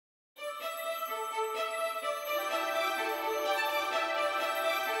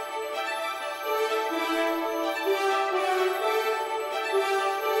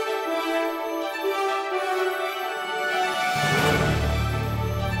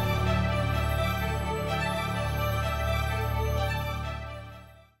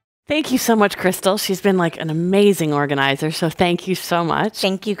Thank you so much, Crystal. She's been like an amazing organizer, so thank you so much.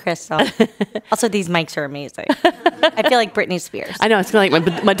 Thank you, Crystal. Also, these mics are amazing. I feel like Britney Spears. I know, it's like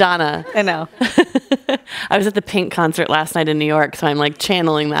Madonna. I know. I was at the Pink concert last night in New York, so I'm like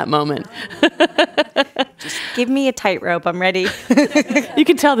channeling that moment. Just give me a tightrope. I'm ready. You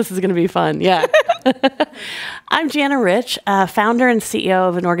can tell this is going to be fun. Yeah. I'm Jana Rich, founder and CEO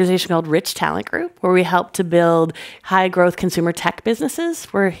of an organization called Rich Talent Group, where we help to build high-growth consumer tech businesses.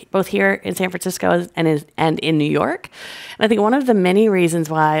 We're both here in San Francisco and in New York. And I think one of the many reasons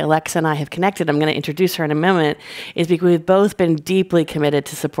why Alexa and I have connected, I'm going to introduce her in a moment, is because we've both been deeply committed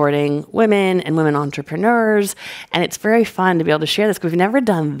to supporting women and women entrepreneurs. And it's very fun to be able to share this, because we've never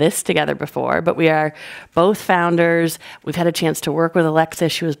done this together before, but we are both founders. We've had a chance to work with Alexa.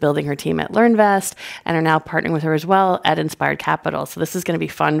 She was building her team at LearnVest and are now partnering with her as well at Inspired Capital. So this is going to be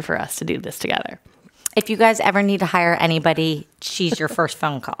fun for us to do this together. If you guys ever need to hire anybody, she's your first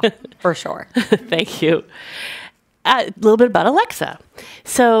phone call, for sure. Thank you. A little bit about Alexa.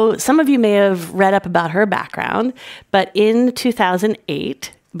 So some of you may have read up about her background, but in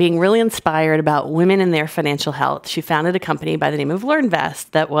 2008, being really inspired about women and their financial health, she founded a company by the name of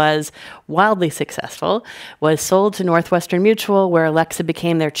LearnVest that was wildly successful, was sold to Northwestern Mutual, where Alexa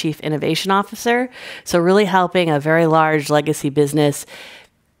became their chief innovation officer. So really helping a very large legacy business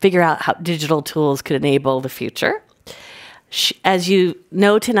figure out how digital tools could enable the future. As you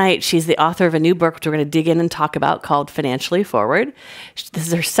know tonight, she's the author of a new book, which we're going to dig in and talk about, called Financially Forward. This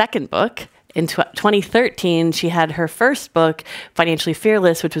is her second book. In 2013, she had her first book, Financially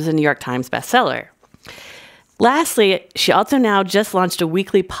Fearless, which was a New York Times bestseller. Lastly, she also now just launched a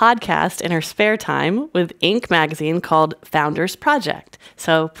weekly podcast in her spare time with Inc. magazine called Founders Project.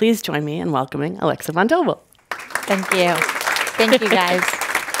 So please join me in welcoming Alexa von Tobel. Thank you. Thank you, guys.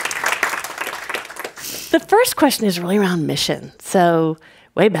 The first question is really around mission. So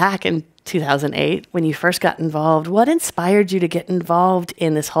way back in 2008, when you first got involved, what inspired you to get involved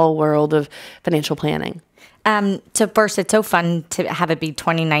in this whole world of financial planning? So first, it's so fun to have it be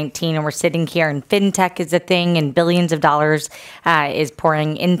 2019 and we're sitting here and fintech is a thing and billions of dollars is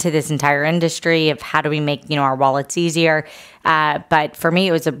pouring into this entire industry of how do we make, our wallets easier. But for me,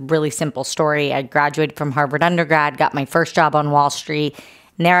 it was a really simple story. I graduated from Harvard undergrad, got my first job on Wall Street,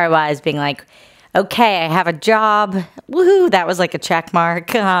 and there I was being like, okay, I have a job. Woohoo, that was like a check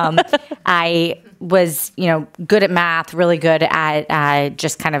mark. I was, good at math, really good at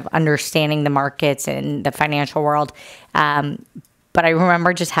just kind of understanding the markets and the financial world. But I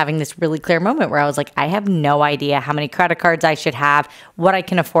remember just having this really clear moment where I was like, I have no idea how many credit cards I should have, what I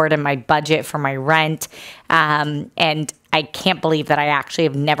can afford in my budget for my rent. And I can't believe that I actually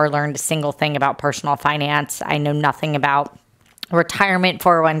have never learned a single thing about personal finance. I know nothing about retirement,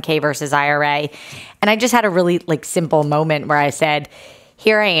 401k versus IRA. And I just had a really simple moment where I said,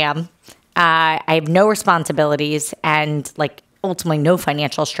 here I am. I have no responsibilities and ultimately no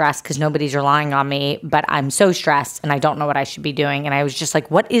financial stress because nobody's relying on me, but I'm so stressed and I don't know what I should be doing. And I was just like,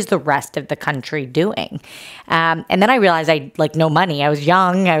 what is the rest of the country doing? And then I realized I no money. I was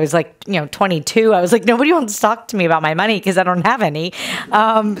young. I was 22. I was like, nobody wants to talk to me about my money because I don't have any.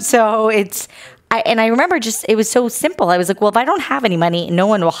 I remember it was so simple. I was like, well, if I don't have any money, no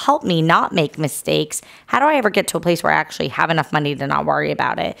one will help me not make mistakes. How do I ever get to a place where I actually have enough money to not worry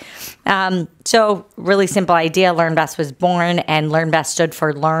about it? So really simple idea. LearnVest was born, and LearnVest stood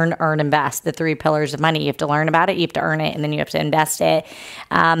for Learn, Earn, Invest, the 3 pillars of money. You have to learn about it, you have to earn it, and then you have to invest it.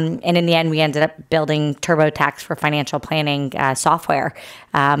 And in the end, we ended up building TurboTax for financial planning software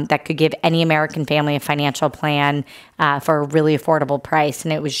that could give any American family a financial plan for a really affordable price.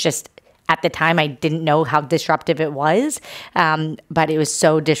 And it was just, at the time, I didn't know how disruptive it was, but it was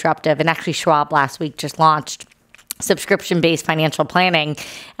so disruptive. And actually, Schwab last week just launched subscription-based financial planning,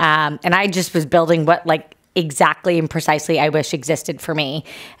 and I just was building what exactly and precisely I wish existed for me,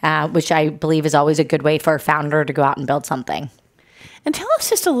 which I believe is always a good way for a founder to go out and build something. And tell us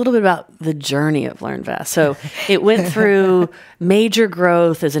just a little bit about the journey of LearnVest. So it went through major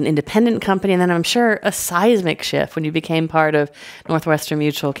growth as an independent company, and then I'm sure a seismic shift when you became part of Northwestern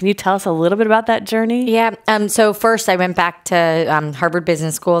Mutual. Can you tell us a little bit about that journey? Yeah. So first, I went back to Harvard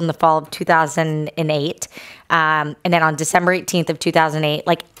Business School in the fall of 2008. And then on December 18th of 2008,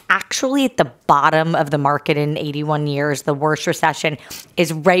 actually at the bottom of the market in 81 years, the worst recession,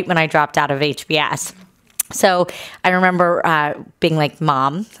 is right when I dropped out of HBS. So I remember being like,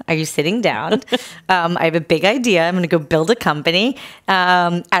 Mom, are you sitting down? I have a big idea. I'm going to go build a company.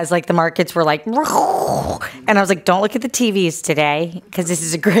 As the markets were and I was like, don't look at the TVs today because this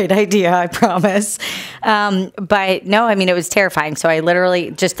is a great idea, I promise. But no, it was terrifying. So I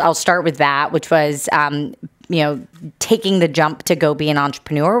literally I'll start with that, which was taking the jump to go be an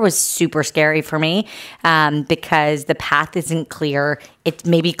entrepreneur was super scary for me because the path isn't clear. It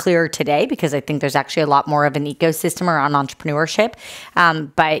may be clearer today because I think there's actually a lot more of an ecosystem around entrepreneurship.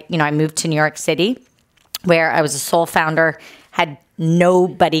 But I moved to New York City where I was a sole founder, had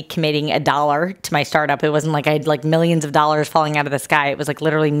nobody committing $1 to my startup. It wasn't like I had like millions of dollars falling out of the sky. It was like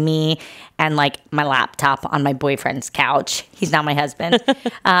literally me and like my laptop on my boyfriend's couch. He's now my husband.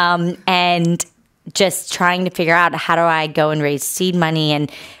 And just trying to figure out how do I go and raise seed money.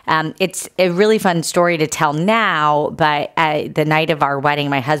 And it's a really fun story to tell now, but the night of our wedding,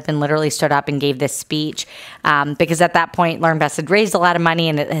 my husband literally stood up and gave this speech because at that point, LearnVest had raised a lot of money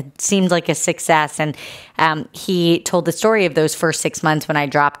and it had seemed like a success. And he told the story of those first 6 months when I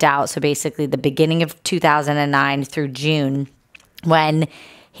dropped out. So basically the beginning of 2009 through June, when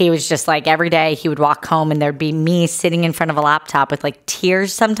he was just like every day he would walk home and there'd be me sitting in front of a laptop with like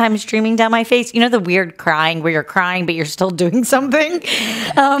tears sometimes streaming down my face. The weird crying where you're crying, but you're still doing something.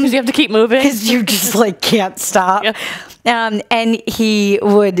 Because you have to keep moving. Because you just like can't stop. Yeah. And he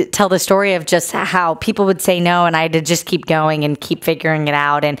would tell the story of just how people would say no and I had to just keep going and keep figuring it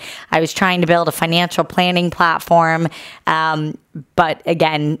out. And I was trying to build a financial planning platform. But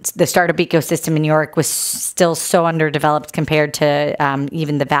again, the startup ecosystem in New York was still so underdeveloped compared to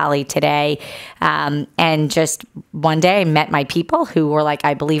even the Valley today. And just one day I met my people who were like,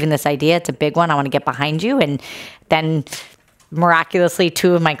 I believe in this idea. It's a big one. I want to get behind you. And then miraculously,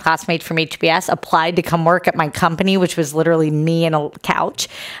 2 of my classmates from HBS applied to come work at my company, which was literally me and a couch.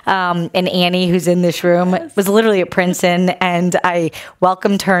 And Annie, who's in this room, was literally at Princeton, and I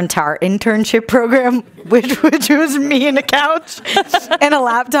welcomed her into our internship program, which was me and a couch and a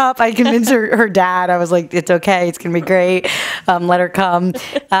laptop. I convinced her dad. I was like, it's okay. It's going to be great. Let her come.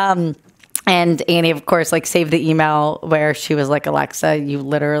 And Annie, of course, like saved the email where she was like, Alexa, you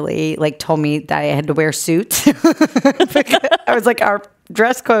literally like told me that I had to wear suits. I was like, our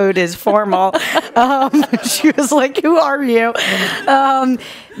dress code is formal. She was like, who are you? But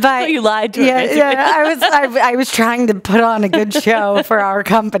so you lied to her. I was trying to put on a good show for our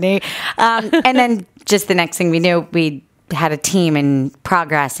company. And then just the next thing we knew, we had a team and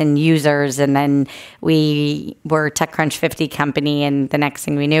progress and users, and then we were a TechCrunch 50 company, and the next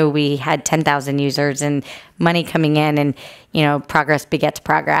thing we knew, we had 10,000 users and money coming in, and progress begets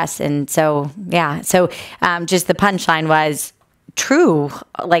progress. And so just the punchline was true.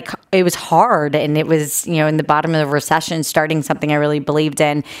 Like it was hard, and it was in the bottom of the recession, starting something I really believed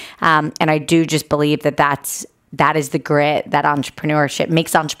in, and I do just believe that is the grit that entrepreneurship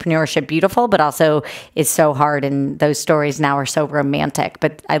makes entrepreneurship beautiful, but also is so hard. And those stories now are so romantic,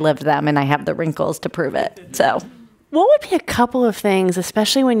 but I lived them and I have the wrinkles to prove it. So what would be a couple of things,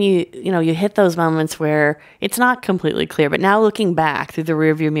 especially when you hit those moments where it's not completely clear, but now looking back through the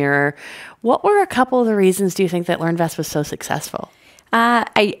rearview mirror, what were a couple of the reasons do you think that LearnVest was so successful?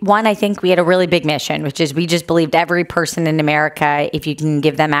 I think we had a really big mission, which is we just believed every person in America, if you can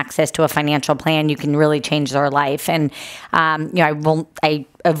give them access to a financial plan, you can really change their life. And, I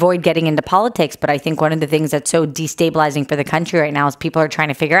avoid getting into politics, but I think one of the things that's so destabilizing for the country right now is people are trying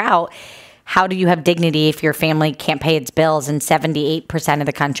to figure out, how do you have dignity if your family can't pay its bills and 78% of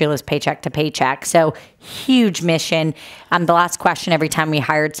the country lives paycheck to paycheck? So huge mission. The last question every time we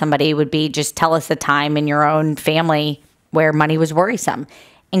hired somebody would be, just tell us a time in your own family where money was worrisome.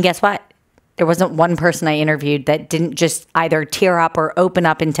 And guess what? There wasn't one person I interviewed that didn't just either tear up or open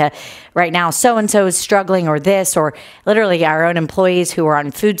up into, right now, so-and-so is struggling, or this, or literally our own employees who are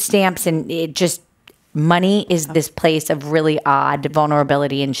on food stamps. And it just, money is this place of really odd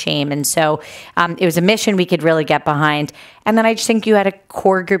vulnerability and shame. And so it was a mission we could really get behind. And then I just think you had a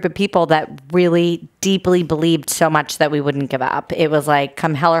core group of people that really deeply believed so much that we wouldn't give up. It was like,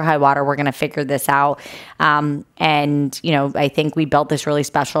 come hell or high water, we're going to figure this out. I think we built this really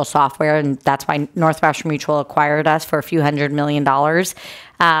special software, and that's why Northwestern Mutual acquired us for a few $100 million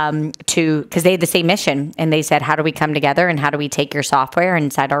because they had the same mission. And they said, how do we come together and how do we take your software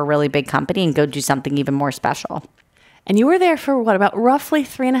inside our really big company and go do something even more special? And you were there for what, about roughly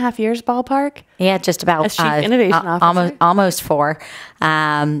 3.5 years, ballpark? Yeah, just about. As Chief Innovation Officer? Almost 4. So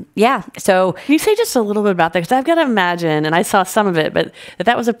can you say just a little bit about that? Because I've got to imagine, and I saw some of it, but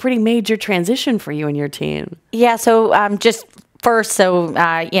that was a pretty major transition for you and your team. Yeah, so just first,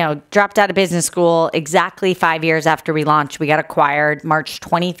 dropped out of business school exactly 5 years after we launched. We got acquired March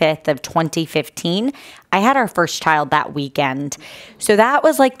 25th of 2015. I had our first child that weekend. So that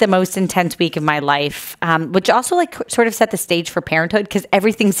was like the most intense week of my life, which also like sort of set the stage for parenthood because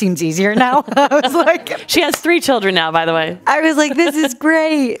everything seems easier now. I was like, she has 3 children now, by the way. I was like, this is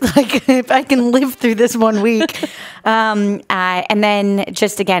great. Like if I can live through this one week. And then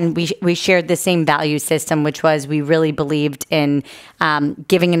just again, we shared the same value system, which was we really believed in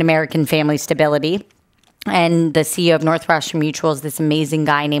giving an American family stability. And the CEO of Northwestern Mutual is this amazing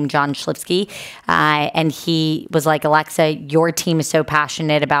guy named John Schlifsky. And he was like, Alexa, your team is so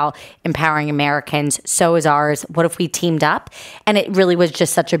passionate about empowering Americans. So is ours. What if we teamed up? And it really was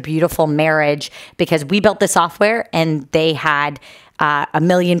just such a beautiful marriage because we built the software and they had 1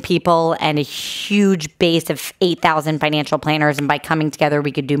 million people and a huge base of 8,000 financial planners. And by coming together,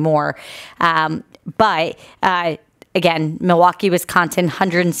 we could do more. Again, Milwaukee, Wisconsin,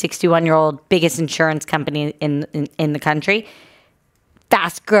 161-year-old biggest insurance company in the country.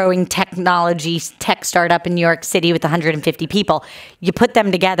 Fast-growing technology tech startup in New York City with 150 people. You put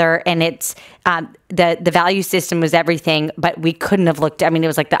them together, and it's the value system was everything, but we couldn't have looked. I mean, it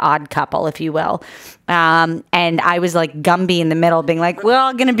was like the odd couple, if you will. And I was like Gumby in the middle, being like, "We're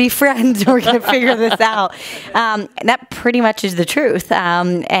all going to be friends. We're going to figure this out." And that pretty much is the truth.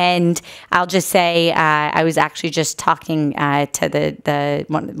 And I'll just say, I was actually just talking to the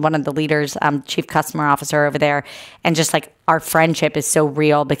one of the leaders, chief customer officer over there, and just like our friendship is so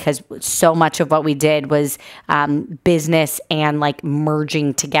real because so much of what we did was business and like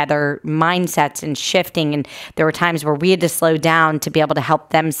merging together mindsets and shifting. And there were times where we had to slow down to be able to help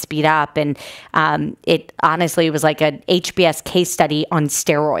them speed up. And it honestly was like an HBS case study on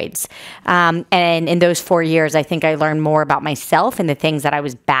steroids. And in those 4 years, I think I learned more about myself and the things that I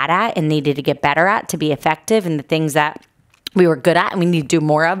was bad at and needed to get better at to be effective, and the things that we were good at and we need to do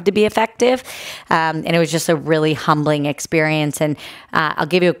more of to be effective. And it was just a really humbling experience. And I'll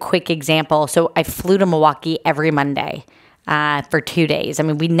give you a quick example. So I flew to Milwaukee every Monday for 2 days. I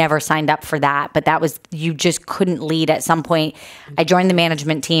mean, we never signed up for that, but that was, you just couldn't lead. At some point, I joined the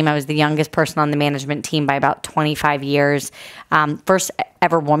management team. I was the youngest person on the management team by about 25 years. First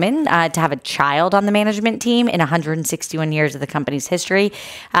ever woman to have a child on the management team in 161 years of the company's history.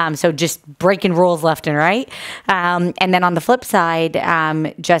 So just breaking rules left and right. And then on the flip side,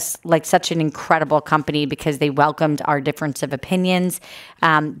 just like such an incredible company because they welcomed our difference of opinions.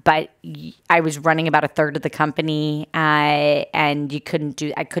 But I was running about a third of the company, and I couldn't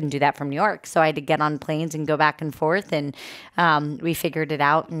do that from New York. So I had to get on planes and go back and forth, and we figured it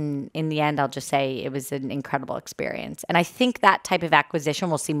out. And in the end, I'll just say it was an incredible experience. And I think that type of acquisition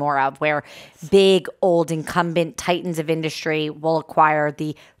we'll see more of, where big, old, incumbent titans of industry will acquire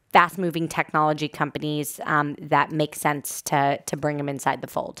the fast-moving technology companies that make sense to bring them inside the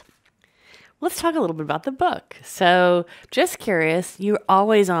fold. Let's talk a little bit about the book. So just curious, you're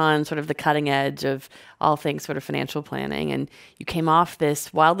always on sort of the cutting edge of all things sort of financial planning, and you came off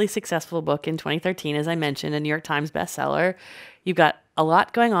this wildly successful book in 2013, as I mentioned, a New York Times bestseller. You've got a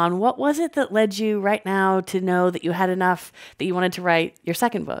lot going on. What was it that led you right now to know that you had enough that you wanted to write your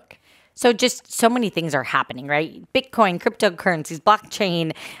second book? So just so many things are happening, right? Bitcoin, cryptocurrencies,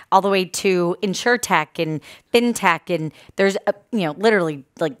 blockchain, all the way to insurtech and fintech. And there's, literally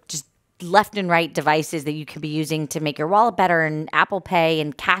like just left and right devices that you could be using to make your wallet better, and Apple Pay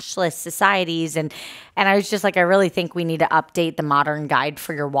and cashless societies. And I was just like, I really think we need to update the modern guide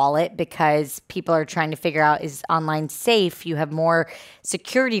for your wallet because people are trying to figure out, is online safe? You have more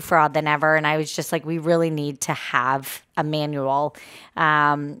security fraud than ever. And I was just like, we really need to have a manual.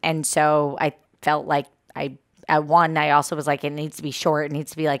 And so I felt like I also was like, it needs to be short. It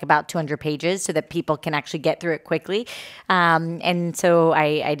needs to be like about 200 pages so that people can actually get through it quickly. And so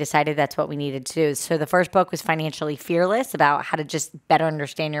I decided that's what we needed to do. So the first book was Financially Fearless, about how to just better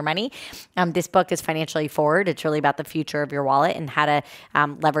understand your money. This book is Financially Forward. It's really about the future of your wallet and how to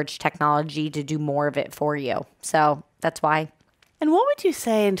leverage technology to do more of it for you. So that's why. And what would you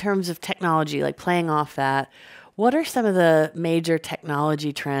say in terms of technology, like playing off that? What are some of the major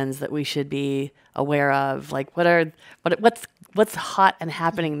technology trends that we should be aware of? Like what's hot and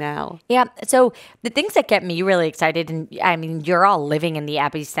happening now? Yeah. So the things that get me really excited, and I mean, you're all living in the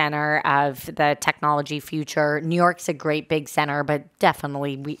epicenter of the technology future. New York's a great big center, but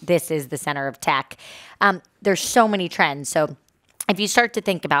definitely this is the center of tech. There's so many trends. So if you start to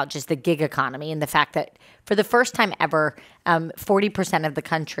think about just the gig economy and the fact that for the first time ever, 40% of the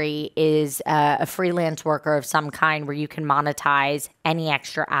country is a freelance worker of some kind where you can monetize any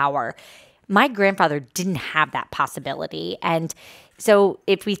extra hour. My grandfather didn't have that possibility. And so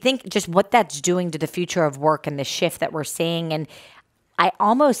if we think just what that's doing to the future of work and the shift that we're seeing, and I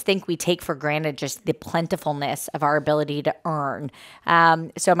almost think we take for granted just the plentifulness of our ability to earn.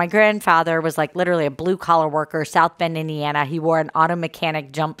 So my grandfather was like literally a blue collar worker, South Bend, Indiana. He wore an auto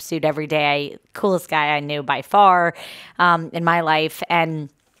mechanic jumpsuit every day. Coolest guy I knew by far in my life.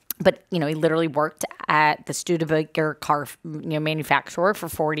 But he literally worked at the Studebaker car, manufacturer for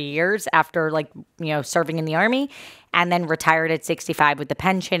 40 years after serving in the Army, and then retired at 65 with the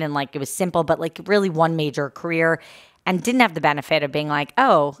pension. And it was simple, but really one major career, and didn't have the benefit of being like,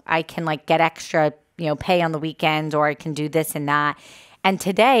 oh, I can get extra, pay on the weekends, or I can do this and that. And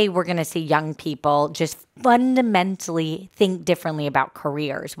today we're going to see young people just fundamentally think differently about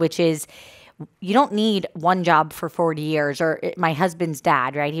careers, which is, you don't need one job for 40 years. Or my husband's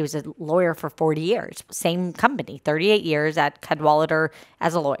dad, right? He was a lawyer for 40 years, same company, 38 years at Cadwalader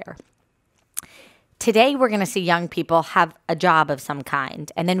as a lawyer. Today, we're going to see young people have a job of some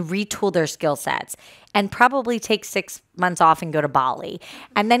kind and then retool their skill sets and probably take 6 months off and go to Bali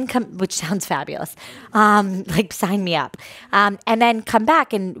and then come, which sounds fabulous, sign me up, and then come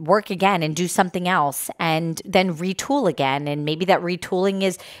back and work again and do something else and then retool again. And maybe that retooling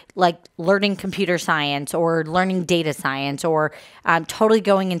is learning computer science or learning data science or totally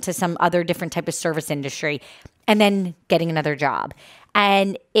going into some other different type of service industry and then getting another job.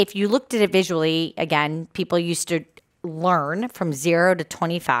 And if you looked at it visually, again, people used to learn from 0 to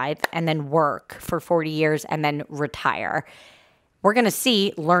 25 and then work for 40 years and then retire. We're going to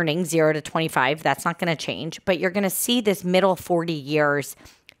see learning 0 to 25. That's not going to change. But you're going to see this middle 40 years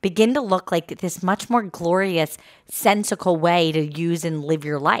begin to look like this much more glorious, sensical way to use and live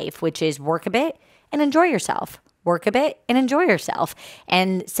your life, which is work a bit and enjoy yourself. Work a bit and enjoy yourself.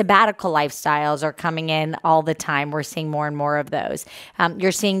 And sabbatical lifestyles are coming in all the time. We're seeing more and more of those.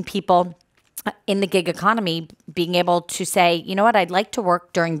 You're seeing people in the gig economy being able to say, you know what, I'd like to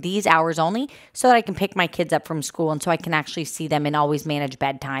work during these hours only so that I can pick my kids up from school and so I can actually see them and always manage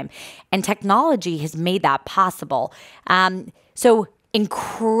bedtime. And technology has made that possible. So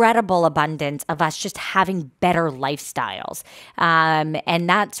incredible abundance of us just having better lifestyles. And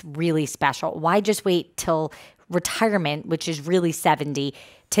that's really special. Why just wait till retirement, which is really 70,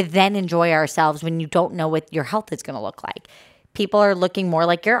 to then enjoy ourselves when you don't know what your health is going to look like? People are looking more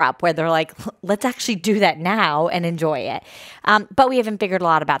like Europe, where they're like, let's actually do that now and enjoy it. But we haven't figured a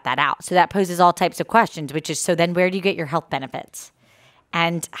lot about that out. So that poses all types of questions, which is, so then where do you get your health benefits?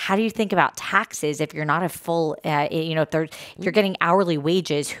 And how do you think about taxes if you're not a full, if you're getting hourly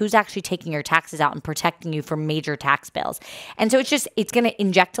wages, who's actually taking your taxes out and protecting you from major tax bills? And so it's going to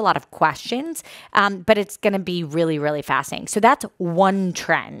inject a lot of questions, but it's going to be really, really fascinating. So that's one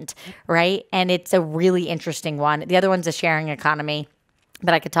trend, right? And it's a really interesting one. The other one's a sharing economy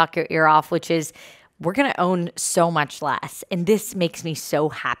that I could talk your ear off, which is, we're going to own so much less. And this makes me so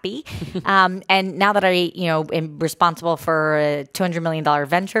happy. And now that I, am responsible for a $200 million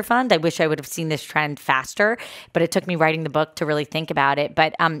venture fund, I wish I would have seen this trend faster, but it took me writing the book to really think about it.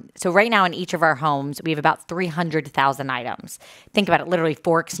 But so right now in each of our homes, we have about 300,000 items. Think about it, literally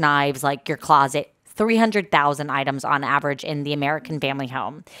forks, knives, like your closet, 300,000 items on average in the American family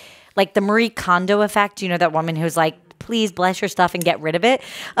home. Like the Marie Kondo effect, that woman who's like, please bless your stuff and get rid of it.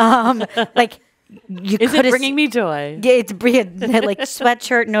 Is it bringing me joy? Yeah, it's like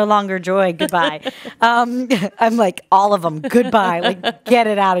sweatshirt, no longer joy, goodbye. I'm like, all of them, goodbye. Like, get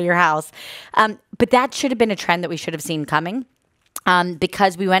it out of your house. But that should have been a trend that we should have seen coming.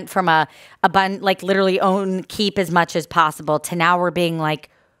 Because we went from a literally own, keep as much as possible to now we're being like,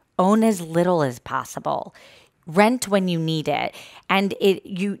 own as little as possible. Rent when you need it. And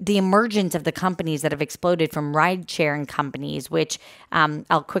the emergence of the companies that have exploded from ride-sharing companies, which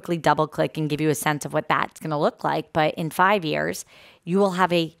I'll quickly double-click and give you a sense of what that's going to look like. But in 5 years, you will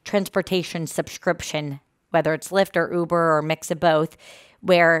have a transportation subscription, whether it's Lyft or Uber or a mix of both,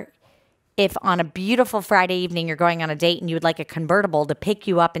 where if on a beautiful Friday evening you're going on a date and you would like a convertible to pick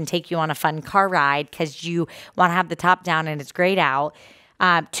you up and take you on a fun car ride because you want to have the top down and it's grayed out,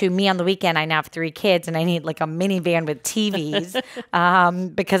 to me on the weekend, I now have 3 kids and I need like a minivan with TVs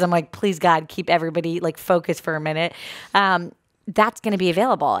because I'm like, please God, keep everybody focused for a minute. That's going to be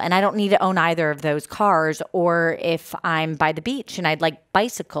available. And I don't need to own either of those cars. Or if I'm by the beach and I'd like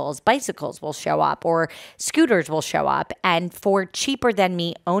bicycles will show up or scooters will show up. And for cheaper than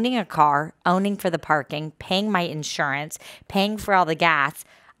me owning a car, owning for the parking, paying my insurance, paying for all the gas,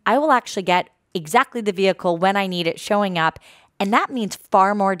 I will actually get exactly the vehicle when I need it showing up. And that means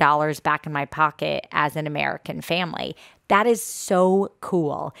far more dollars back in my pocket as an American family. That is so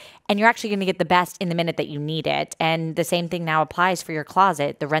cool. And you're actually going to get the best in the minute that you need it. And the same thing now applies for your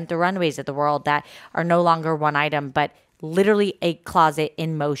closet, the Rent the Runways of the world that are no longer one item, but literally a closet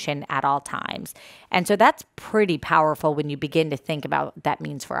in motion at all times. And so that's pretty powerful when you begin to think about what that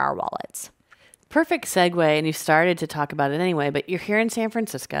means for our wallets. Perfect segue, and you started to talk about it anyway, but you're here in San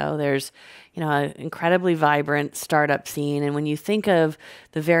Francisco. There's, an incredibly vibrant startup scene. And when you think of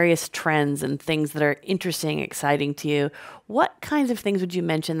the various trends and things that are interesting, exciting to you, what kinds of things would you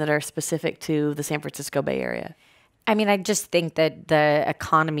mention that are specific to the San Francisco Bay Area? I mean, I just think that the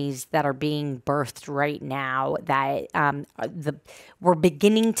economies that are being birthed right now, that we're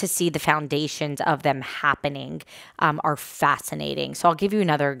beginning to see the foundations of them happening, are fascinating. So I'll give you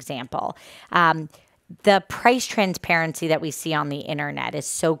another example. The price transparency that we see on the internet is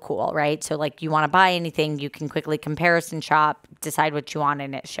so cool, right? So like you want to buy anything, you can quickly comparison shop, decide what you want,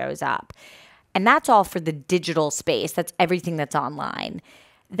 and it shows up. And that's all for the digital space. That's everything that's online.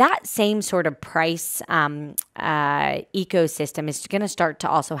 That same sort of price ecosystem is going to start to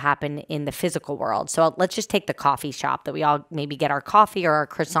also happen in the physical world. So let's just take the coffee shop that we all maybe get our coffee or our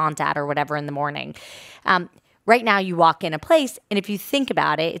croissant at or whatever in the morning. Right now you walk in a place, and if you think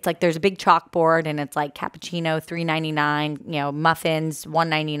about it, it's like there's a big chalkboard and it's like cappuccino, $3.99, muffins,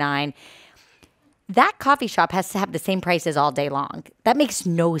 $1.99. That coffee shop has to have the same prices all day long. That makes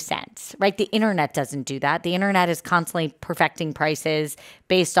no sense, right? The internet doesn't do that. The internet is constantly perfecting prices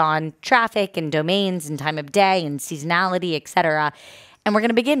based on traffic and domains and time of day and seasonality, et cetera. And we're going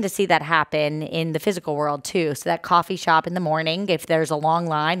to begin to see that happen in the physical world too. So that coffee shop in the morning, if there's a long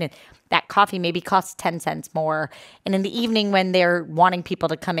line, and that coffee maybe costs 10 cents more. And in the evening when they're wanting people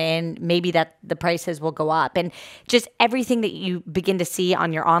to come in, maybe that the prices will go up. And just everything that you begin to see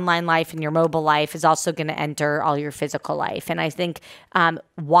on your online life and your mobile life is also going to enter all your physical life. And I think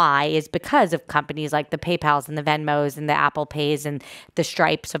why is because of companies like the PayPals and the Venmos and the Apple Pays and the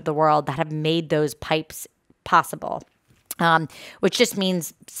Stripes of the world that have made those pipes possible. Which just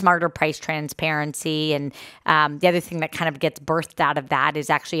means smarter price transparency. And the other thing that kind of gets birthed out of that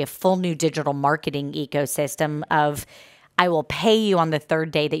is actually a full new digital marketing ecosystem of I will pay you on the third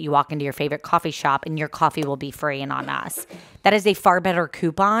day that you walk into your favorite coffee shop and your coffee will be free and on us. That is a far better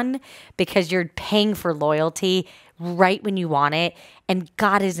coupon because you're paying for loyalty right when you want it. And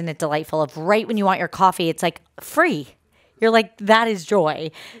God, isn't it delightful of right when you want your coffee, it's like free. You're like, that is joy,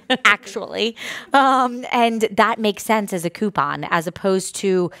 actually. And that makes sense as a coupon as opposed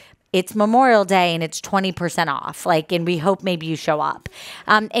to it's Memorial Day and it's 20% off. And we hope maybe you show up.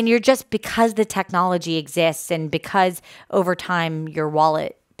 And you're just, because the technology exists and because over time your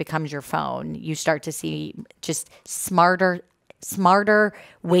wallet becomes your phone, you start to see just smarter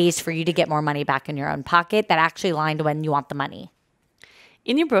ways for you to get more money back in your own pocket that actually align to when you want the money.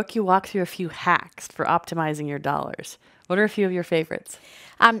 In your book, you walk through a few hacks for optimizing your dollars. What are a few of your favorites?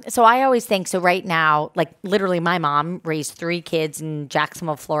 So I always think, so right now, literally my mom raised 3 kids in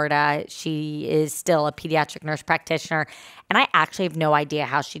Jacksonville, Florida. She is still a pediatric nurse practitioner. And I actually have no idea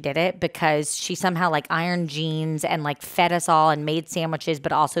how she did it because she somehow ironed jeans and fed us all and made sandwiches,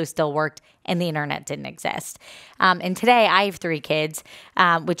 but also still worked and the internet didn't exist. And today I have 3 kids,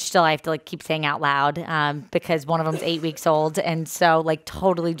 which still I have to keep saying out loud because one of them's 8 weeks old. And so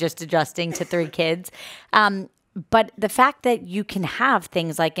totally just adjusting to 3 kids. But the fact that you can have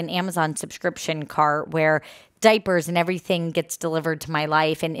things like an Amazon subscription cart where diapers and everything gets delivered to my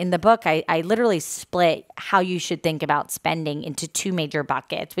life. And in the book, I literally split how you should think about spending into 2 major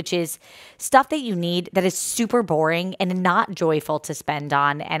buckets, which is stuff that you need that is super boring and not joyful to spend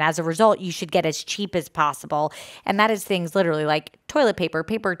on. And as a result, you should get as cheap as possible. And that is things literally like toilet paper,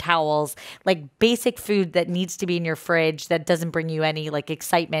 paper towels, basic food that needs to be in your fridge that doesn't bring you any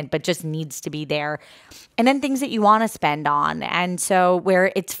excitement, but just needs to be there. And then things that you want to spend on. And so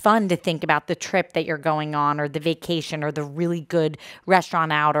where it's fun to think about the trip that you're going on or the vacation or the really good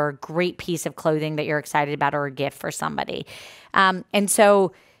restaurant out or a great piece of clothing that you're excited about or a gift for somebody. And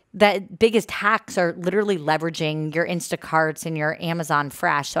so the biggest hacks are literally leveraging your Instacarts and your Amazon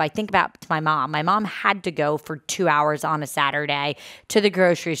Fresh. So I think about my mom. My mom had to go for 2 hours on a Saturday to the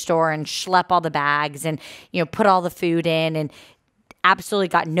grocery store and schlep all the bags and, put all the food in and absolutely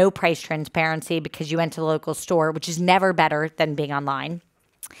got no price transparency because you went to the local store, which is never better than being online.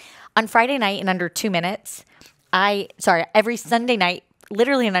 On Friday night in under 2 minutes, every Sunday night,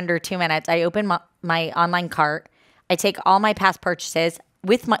 literally in under 2 minutes, I open my online cart. I take all my past purchases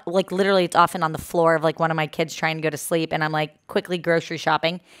with my, literally it's often on the floor of one of my kids trying to go to sleep. And I'm quickly grocery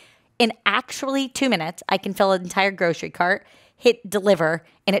shopping. In actually 2 minutes, I can fill an entire grocery cart, hit deliver,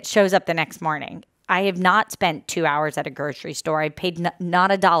 and it shows up the next morning. I have not spent 2 hours at a grocery store. I paid not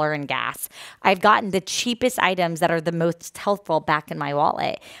 $1 in gas. I've gotten the cheapest items that are the most helpful back in my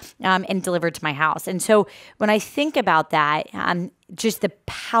wallet and delivered to my house. And so when I think about that, just the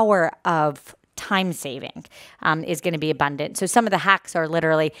power of time saving is going to be abundant. So some of the hacks are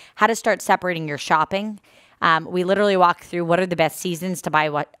literally how to start separating your shopping. We literally walk through what are the best seasons to buy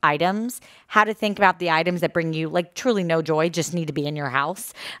what items, how to think about the items that bring you like truly no joy, just need to be in your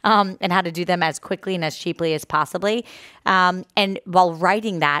house, and how to do them as quickly and as cheaply as possibly. And while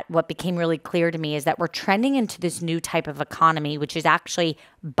writing that, what became really clear to me is that we're trending into this new type of economy, which is actually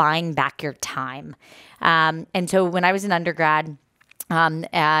buying back your time. And so when I was an undergrad,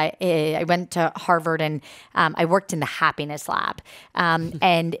 I went to Harvard and I worked in the happiness lab.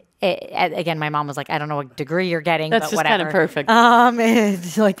 And again, my mom was like, I don't know what degree you're getting, That's but just whatever. kind of perfect.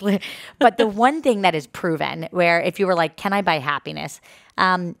 It's like, but the one thing that is proven, where if you were like, can I buy happiness?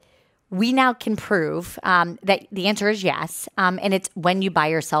 We now can prove that the answer is yes. And it's when you buy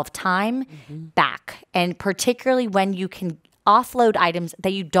yourself time back. And particularly when you can offload items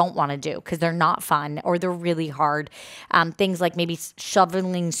that you don't want to do because they're not fun or they're really hard. Things like maybe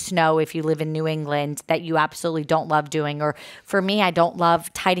shoveling snow if you live in New England that you absolutely don't love doing. Or for me, I don't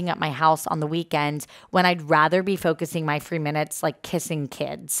love tidying up my house on the weekends when I'd rather be focusing my free minutes like kissing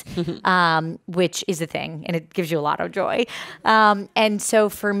kids, which is a thing and it gives you a lot of joy. And so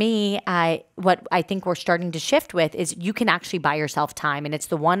for me, what I think we're starting to shift with is you can actually buy yourself time. And it's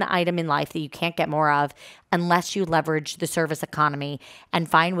the one item in life that you can't get more of unless you leverage the service economy and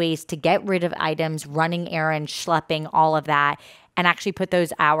find ways to get rid of items, running errands, schlepping, all of that, and actually put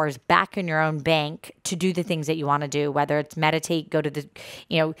those hours back in your own bank to do the things that you want to do, whether it's meditate, go to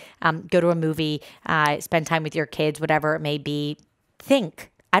go to a movie, spend time with your kids, whatever it may be.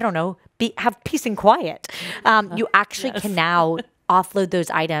 Think, I don't know, have peace and quiet. You actually can now offload those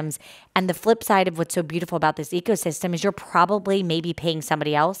items. And the flip side of what's so beautiful about this ecosystem is you're probably maybe paying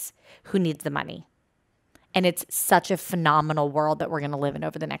somebody else who needs the money. And it's such a phenomenal world that we're going to live in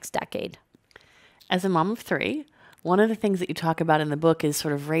over the next decade. As a mom of 3, one of the things that you talk about in the book is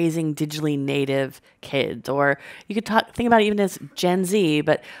sort of raising digitally native kids, or you could think about it even as Gen Z,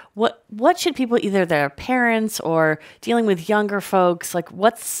 but what should people, either their parents or dealing with younger folks, like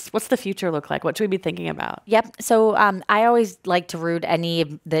what's the future look like? What should we be thinking about? Yep. So I always like to root any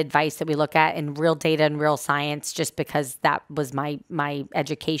of the advice that we look at in real data and real science, just because that was my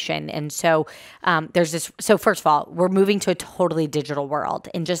education. And so there's this. So first of all, we're moving to a totally digital world.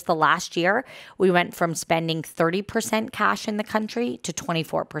 In just the last year, we went from spending 30% cash in the country to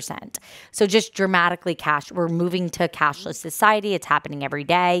 24%. So just dramatically cash. We're moving to a cashless society. It's happening every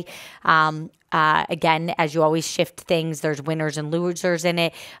day. Again, as you always shift things, there's winners and losers in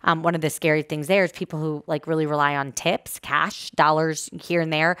it. One of the scary things there is people who like really rely on tips, cash, dollars here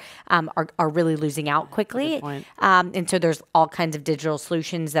and there, are really losing out quickly. And so there's all kinds of digital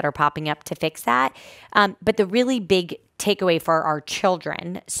solutions that are popping up to fix that. But the really big takeaway for our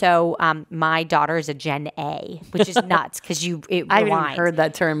children. So my daughter is a Gen A, which is nuts because I haven't even heard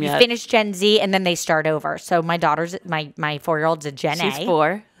that term yet. You finish Gen Z and then they start over. So my daughter's my 4-year-old's a Gen A. She's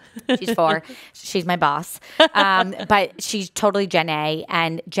 4. She's 4. She's my boss. But she's totally Gen A.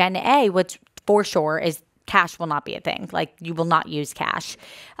 And Gen A, what's for sure is cash will not be a thing. Like you will not use cash.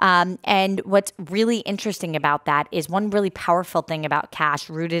 And what's really interesting about that is one really powerful thing about cash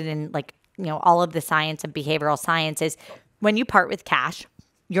rooted in all of the science of behavioral science is when you part with cash,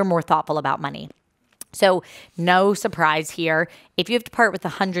 you're more thoughtful about money. So no surprise here. If you have to part with a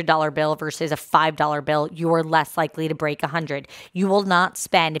 $100 bill versus a $5 bill, you are less likely to break 100. You will not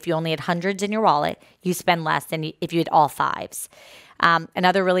spend, if you only had hundreds in your wallet, you spend less than if you had all fives.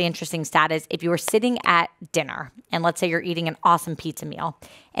 Another really interesting stat is if you were sitting at dinner and let's say you're eating an awesome pizza meal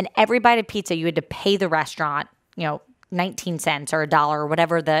and every bite of pizza you had to pay the restaurant, 19 cents or $1 or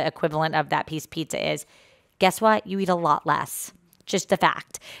whatever the equivalent of that piece of pizza is, guess what? You eat a lot less. Just a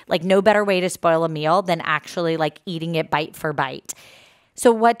fact. Like no better way to spoil a meal than actually like eating it bite for bite.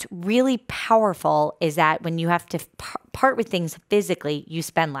 So what's really powerful is that when you have to part with things physically, you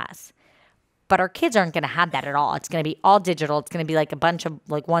spend less. But our kids aren't going to have that at all. It's going to be all digital. It's going to be like a bunch of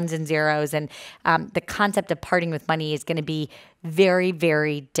like ones and zeros. And the concept of parting with money is going to be very,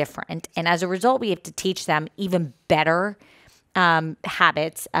 very different. And as a result, we have to teach them even better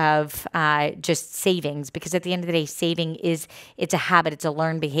habits of just savings, because at the end of the day, saving it's a habit, it's a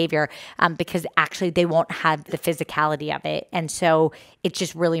learned behavior, because actually they won't have the physicality of it. And so it's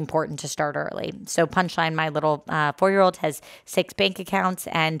just really important to start early. So punchline, my little 4-year-old has 6 bank accounts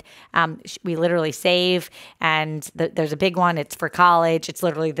and we literally save, and there's a big one, it's for college, it's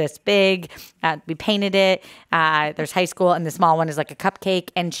literally this big, we painted it, there's high school, and the small one is like a cupcake,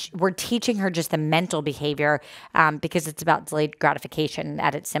 and we're teaching her just the mental behavior because it's about delayed gratification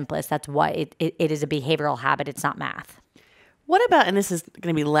at its simplest. That's what it is, a behavioral habit. It's not math. What about, and this is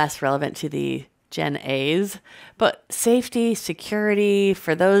going to be less relevant to the Gen A's, but safety, security,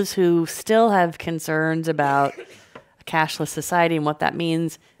 for those who still have concerns about a cashless society and what that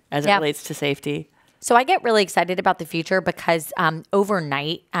means as it relates to safety. So I get really excited about the future because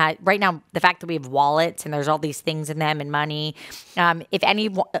overnight, right now, the fact that we have wallets and there's all these things in them and money, if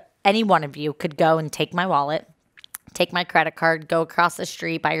any one of you could go and take my wallet, take my credit card, go across the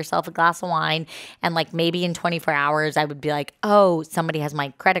street, buy yourself a glass of wine, and like maybe in 24 hours, I would be like, oh, somebody has my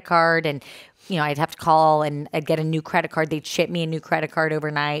credit card, and I'd have to call and I'd get a new credit card. They'd ship me a new credit card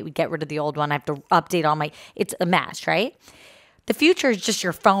overnight. We'd get rid of the old one. I have to update all my, it's a mess, right? The future is just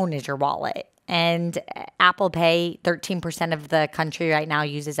your phone is your wallet. And Apple Pay, 13% of the country right now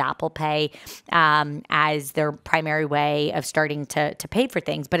uses Apple Pay as their primary way of starting to pay for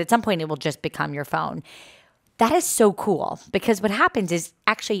things. But at some point, it will just become your phone. That is so cool because what happens is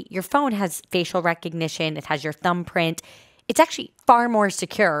actually your phone has facial recognition. It has your thumbprint. It's actually far more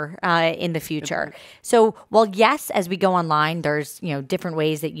secure in the future. So while yes, as we go online, there's different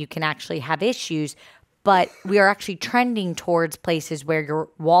ways that you can actually have issues, but we are actually trending towards places where your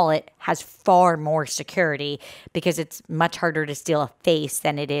wallet has far more security because it's much harder to steal a face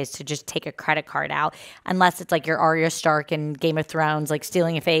than it is to just take a credit card out. Unless it's like you're Arya Stark in Game of Thrones, like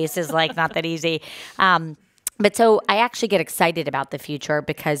stealing a face is like not that easy. But so I actually get excited about the future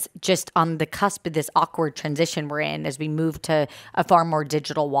because just on the cusp of this awkward transition we're in as we move to a far more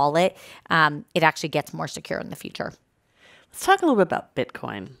digital wallet, it actually gets more secure in the future. Let's talk a little bit about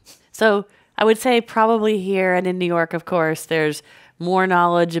Bitcoin. So I would say probably here and in New York, of course, there's more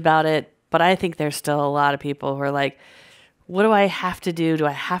knowledge about it, but I think there's still a lot of people who are like, what do I have to do? Do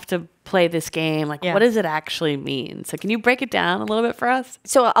I have to play this game? Like, what does it actually mean? So can you break it down a little bit for us?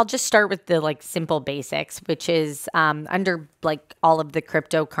 So I'll just start with the simple basics, which is under all of the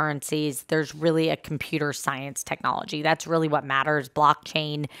cryptocurrencies, there's really a computer science technology. That's really what matters.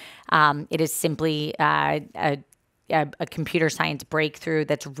 Blockchain, it is simply a computer science breakthrough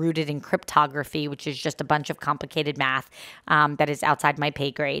that's rooted in cryptography, which is just a bunch of complicated math that is outside my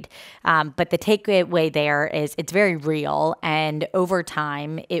pay grade. But the takeaway there is it's very real, and over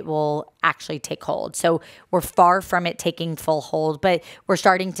time, it will actually take hold. So we're far from it taking full hold, but we're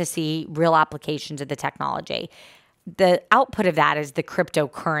starting to see real applications of the technology. The output of that is the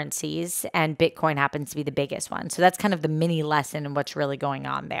cryptocurrencies, and Bitcoin happens to be the biggest one. So that's kind of the mini lesson in what's really going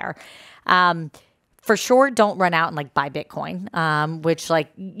on there. For sure, don't run out and buy Bitcoin, which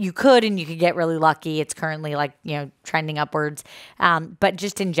you could, and you could get really lucky. It's currently trending upwards. But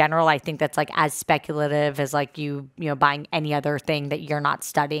just in general, I think that's as speculative as you buying any other thing that you're not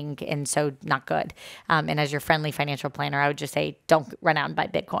studying, and so not good. And as your friendly financial planner, I would just say don't run out and buy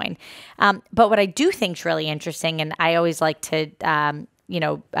Bitcoin. But what I do think is really interesting, and I always like to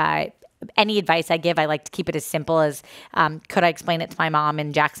any advice I give, I like to keep it as simple as could I explain it to my mom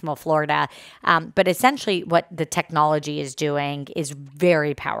in Jacksonville, Florida? But essentially what the technology is doing is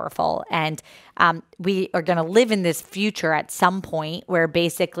very powerful. And we are going to live in this future at some point where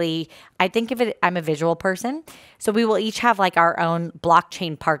basically I think of it, I'm a visual person. So we will each have our own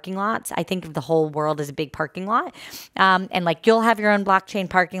blockchain parking lots. I think of the whole world as a big parking lot. And you'll have your own blockchain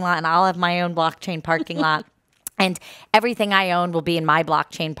parking lot and I'll have my own blockchain parking lot. And everything I own will be in my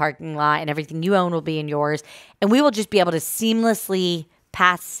blockchain parking lot, and everything you own will be in yours. And we will just be able to seamlessly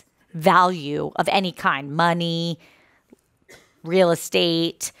pass value of any kind, money, real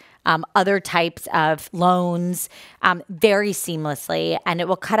estate, other types of loans, very seamlessly. And it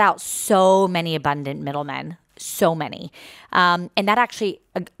will cut out so many abundant middlemen, so many. And that actually,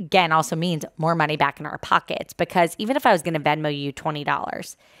 again, also means more money back in our pockets, because even if I was going to Venmo you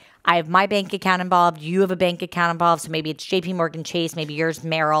 $20, I have my bank account involved. You have a bank account involved. So maybe it's JP Morgan Chase, maybe yours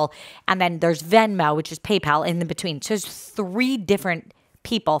Merrill. And then there's Venmo, which is PayPal in the between. So there's 3 different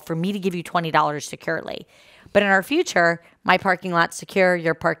people for me to give you $20 securely. But in our future, my parking lot's secure,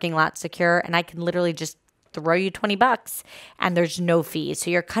 your parking lot's secure, and I can literally just throw you $20 and there's no fees.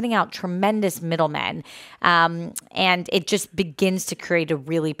 So you're cutting out tremendous middlemen. And it just begins to create a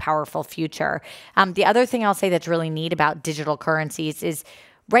really powerful future. The other thing I'll say that's really neat about digital currencies is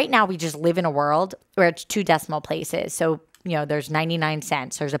right now, we just live in a world where it's 2 decimal places. So, there's 99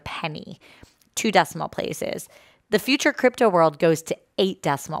 cents, there's a penny, 2 decimal places. The future crypto world goes to 8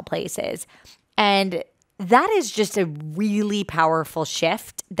 decimal places. And that is just a really powerful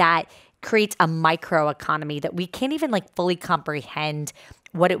shift that creates a micro economy that we can't even fully comprehend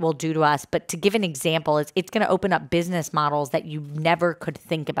what it will do to us. But to give an example, it's going to open up business models that you never could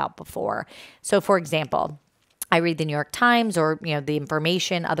think about before. So, for example, I read the New York Times or, the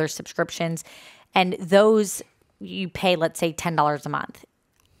information, other subscriptions, and those you pay, let's say, $10 a month.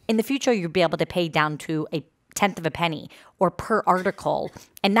 In the future, you'll be able to pay down to a tenth of a penny or per article.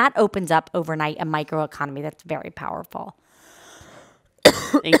 And that opens up overnight a microeconomy that's very powerful.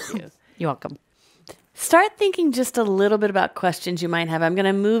 Thank you. You're welcome. Start thinking just a little bit about questions you might have. I'm going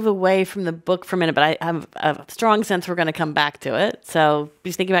to move away from the book for a minute, but I have a strong sense we're going to come back to it. So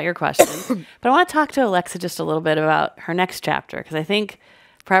be thinking about your questions. But I want to talk to Alexa just a little bit about her next chapter, because I think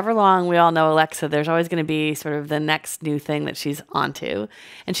for however long we all know Alexa, there's always going to be sort of the next new thing that she's onto.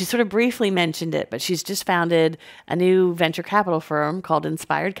 And she sort of briefly mentioned it, but she's just founded a new venture capital firm called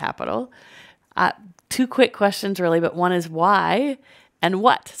Inspired Capital. Two quick questions, really, but one is why and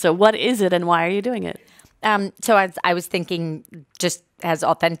what? So what is it and why are you doing it? So as I was thinking just as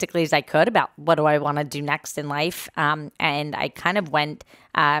authentically as I could about what do I want to do next in life. And I kind of went,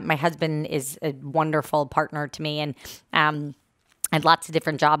 my husband is a wonderful partner to me and I had lots of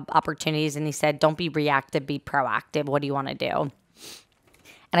different job opportunities. And he said, don't be reactive, be proactive. What do you want to do? And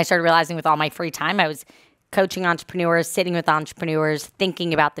I started realizing with all my free time, I was coaching entrepreneurs, sitting with entrepreneurs,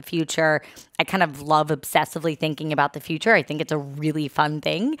 thinking about the future. I kind of love obsessively thinking about the future. I think it's a really fun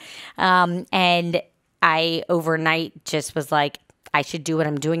thing. And I overnight just was like, I should do what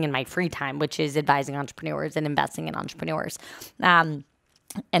I'm doing in my free time, which is advising entrepreneurs and investing in entrepreneurs.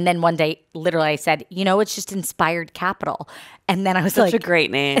 And then one day, literally, I said, it's just Inspired Capital. And then I was Such a great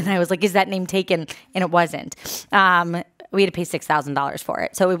name. And I was like, is that name taken? And it wasn't. We had to pay $6,000 for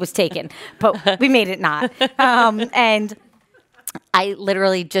it. So it was taken, but we made it not. And I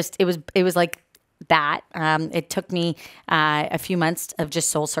literally just, it was like that. It took me a few months of just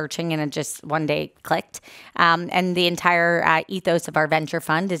soul searching and it just one day clicked. And the entire ethos of our venture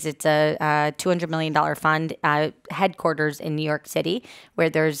fund is it's a $200 million fund, headquarters in New York City, where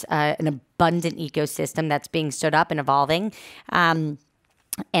there's an abundant ecosystem that's being stood up and evolving.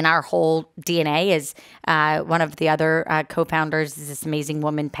 And our whole DNA is one of the other co-founders is this amazing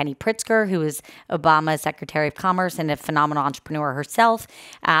woman, Penny Pritzker, who is Obama's Secretary of Commerce and a phenomenal entrepreneur herself.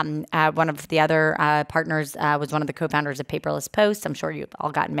 One of the other partners was one of the co-founders of Paperless Post. I'm sure you've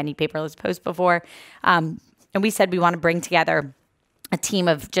all gotten many Paperless Posts before. And we said we want to bring together a team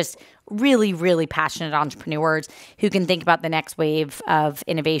of just really, really passionate entrepreneurs who can think about the next wave of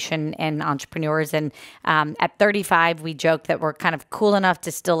innovation and entrepreneurs. And at 35, we joke that we're kind of cool enough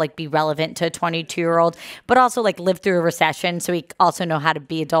to still be relevant to a 22-year-old, but also live through a recession. So we also know how to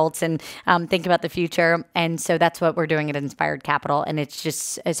be adults and think about the future. And so that's what we're doing at Inspired Capital. And it's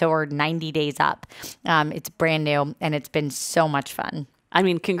just, so we're 90 days up. It's brand new and it's been so much fun. I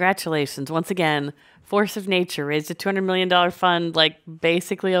mean, congratulations. Once again, force of nature raised a $200 million fund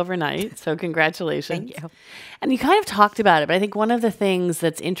basically overnight. So congratulations. Thank you. And you kind of talked about it, but I think one of the things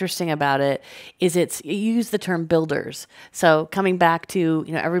that's interesting about it is you use the term builders. So coming back to,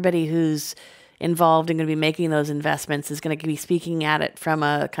 everybody who's involved and going to be making those investments is going to be speaking at it from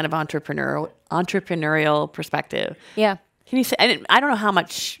a kind of entrepreneurial perspective. Yeah. Can you say, I don't know how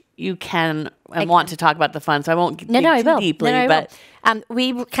much you can and want to talk about the fund, so I won't dig too deeply. But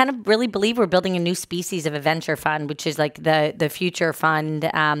we kind of really believe we're building a new species of a venture fund, which is the future fund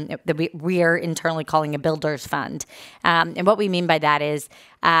that we're internally calling a builders fund. And what we mean by that is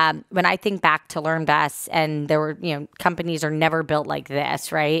when I think back to LearnVest, and there were companies are never built like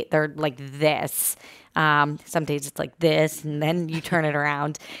this, right? They're like this. Some days it's like this, and then you turn it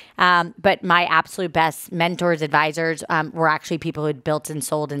around. But my absolute best mentors, advisors, were actually people who had built and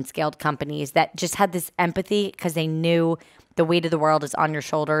sold and scaled companies that just had this empathy because they knew the weight of the world is on your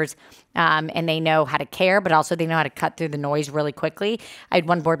shoulders, and they know how to care, but also they know how to cut through the noise really quickly. I had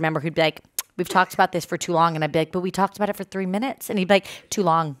one board member who'd be like, we've talked about this for too long. And I'd be like, but we talked about it for 3 minutes. And he'd be like, too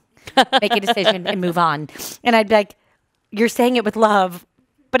long. Make a decision and move on. And I'd be like, you're saying it with love,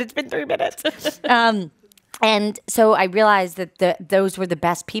 but it's been 3 minutes. And so I realized that those were the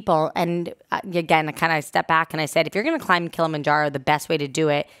best people. And again, I kind of stepped back and I said, if you're going to climb Kilimanjaro, the best way to do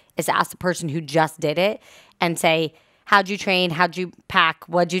it is to ask the person who just did it and say, how'd you train? How'd you pack?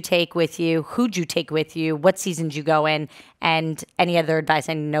 What'd you take with you? Who'd you take with you? What seasons you go in? And any other advice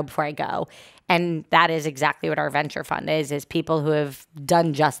I need to know before I go. And that is exactly what our venture fund is people who have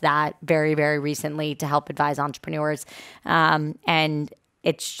done just that very, very recently to help advise entrepreneurs. And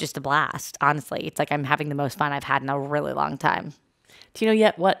it's just a blast, honestly. It's like I'm having the most fun I've had in a really long time. Do you know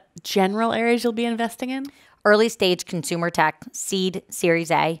yet what general areas you'll be investing in? Early stage consumer tech, seed, Series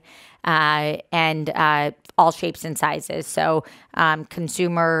A, and all shapes and sizes. So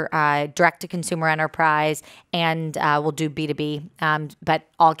consumer, direct-to-consumer enterprise, and we'll do B2B, but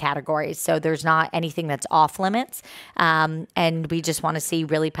all categories. So there's not anything that's off limits. And we just want to see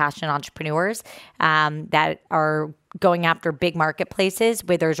really passionate entrepreneurs that are going after big marketplaces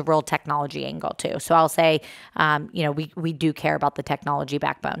where there's a real technology angle too. So I'll say, we do care about the technology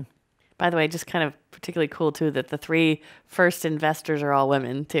backbone. By the way, just kind of particularly cool too that the 3 first investors are all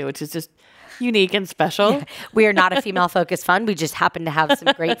women too, which is just unique and special. Yeah. We are not a female-focused fund. We just happen to have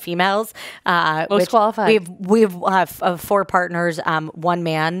some great females. Most qualified. We have 4 partners, 1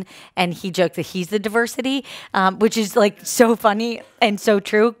 man, and he joked that he's the diversity, which is like so funny and so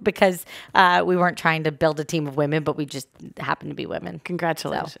true because we weren't trying to build a team of women, but we just happen to be women.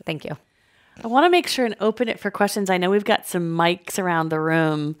 Congratulations. So, thank you. I want to make sure and open it for questions. I know we've got some mics around the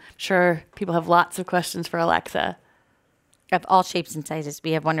room. I'm sure people have lots of questions for Alexa. Of all shapes and sizes.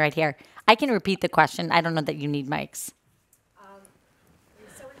 We have one right here. I can repeat the question. I don't know that you need mics. You're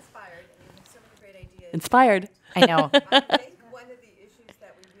so inspired and you have so many great ideas. Inspired. I know. I think one of the issues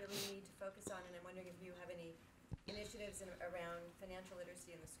that we really need to focus on, and I'm wondering if you have any initiatives around financial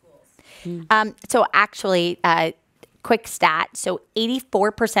literacy in the schools. So actually, quick stat. So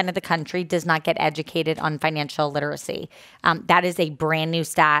 84% of the country does not get educated on financial literacy. That is a brand new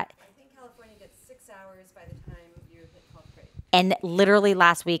stat. I think California gets 6 hours by the time you hit 12th grade. And literally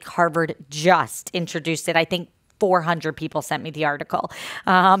last week, Harvard just introduced it. I think 400 people sent me the article.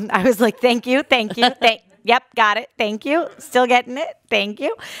 I was like, thank you. Yep, got it. Thank you. Still getting it. Thank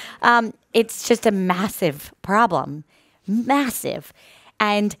you. It's just a massive problem. Massive.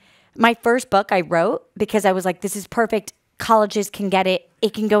 And my first book I wrote because I was like, this is perfect. Colleges can get it.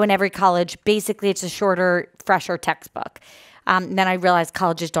 It can go in every college. Basically, it's a shorter, fresher textbook. Then I realized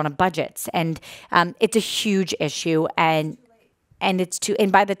colleges don't have budgets. And it's a huge issue. And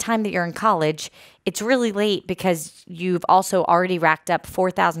by the time that you're in college, it's really late because you've also already racked up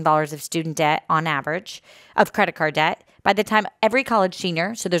 $4,000 of student debt on average, of credit card debt. By the time every college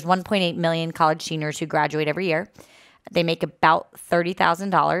senior, so there's 1.8 million college seniors who graduate every year. They make about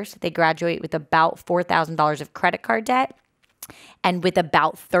 $30,000. They graduate with about $4,000 of credit card debt and with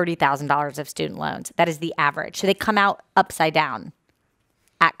about $30,000 of student loans. That is the average. So they come out upside down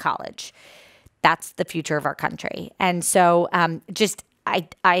at college. That's the future of our country. And so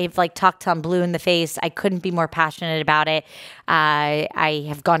I've like talked till I'm blue in the face. I couldn't be more passionate about it. I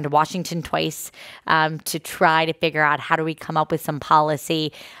have gone to Washington twice to try to figure out how do we come up with some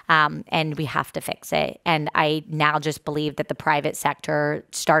policy, and we have to fix it. And I now just believe that the private sector,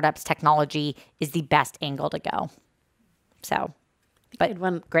 startups, technology is the best angle to go. So, but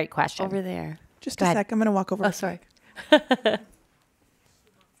one great question. Over there. Just Go a ahead. sec. I'm going to walk over. Oh, sorry.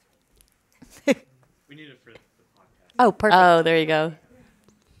 We need it for the podcast. Oh, perfect. Oh, there you go.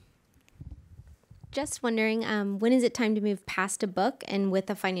 Just wondering, when is it time to move past a book and with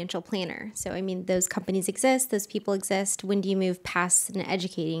a financial planner? So, I mean, those companies exist, those people exist. When do you move past an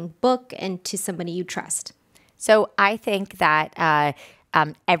educating book and to somebody you trust? So I think that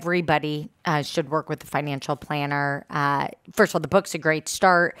everybody should work with a financial planner. First of all, the book's a great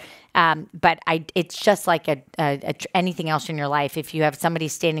start, but it's just like anything else in your life. If you have somebody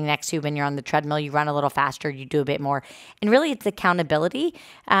standing next to you when you're on the treadmill, you run a little faster, you do a bit more. And really, it's accountability.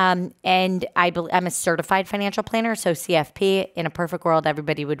 And I'm a certified financial planner, so CFP. In a perfect world,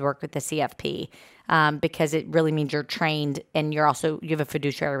 everybody would work with the CFP because it really means you're trained and you have a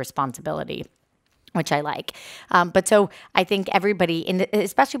fiduciary responsibility, which I like. But so I think everybody,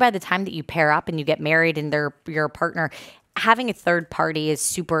 especially by the time that you pair up and you get married and you're a partner, having a third party is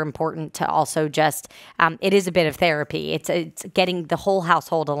super important to also just, it is a bit of therapy. It's getting the whole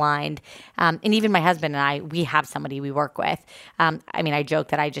household aligned. And even my husband and I, we have somebody we work with. I mean, I joke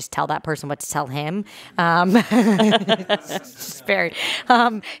that I just tell that person what to tell him. It's just very,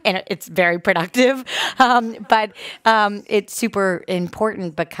 and it's very productive. But it's super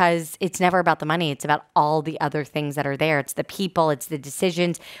important because it's never about the money. It's about all the other things that are there. It's the people, it's the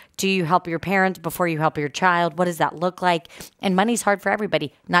decisions. Do you help your parents before you help your child? What does that look like? And money's hard for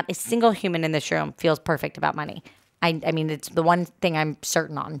everybody. Not a single human in this room feels perfect about money. I mean, it's the one thing I'm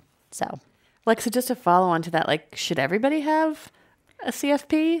certain on. So, Alexa, just to follow on to that, like, should everybody have a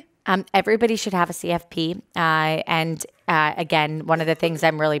CFP? Everybody should have a CFP. Again, one of the things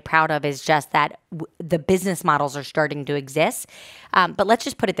I'm really proud of is just that the business models are starting to exist. But let's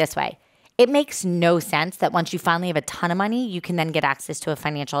just put it this way. It makes no sense that once you finally have a ton of money, you can then get access to a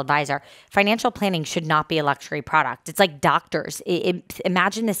financial advisor. Financial planning should not be a luxury product. It's like doctors.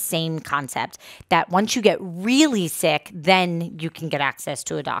 Imagine the same concept that once you get really sick, then you can get access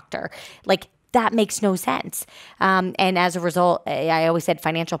to a doctor. Like, that makes no sense. And as a result, I always said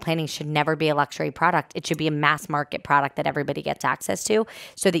financial planning should never be a luxury product. It should be a mass market product that everybody gets access to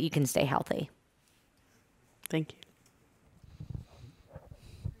so that you can stay healthy. Thank you.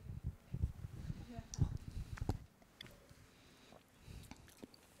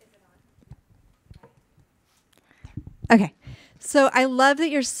 Okay. So I love that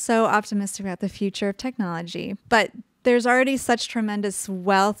you're so optimistic about the future of technology, but there's already such tremendous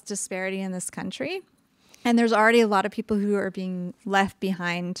wealth disparity in this country. And there's already a lot of people who are being left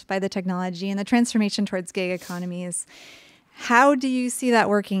behind by the technology and the transformation towards gig economies. How do you see that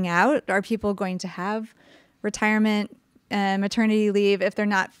working out? Are people going to have retirement, maternity leave if they're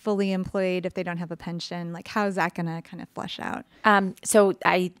not fully employed, if they don't have a pension? Like, how is that going to kind of flesh out? So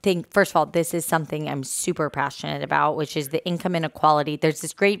I think, first of all, this is something I'm super passionate about, which is the income inequality. There's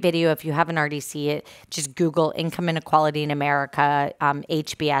this great video. If you haven't already seen it, just Google income inequality in America,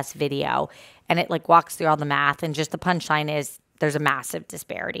 HBS video. And it like walks through all the math. And just the punchline is there's a massive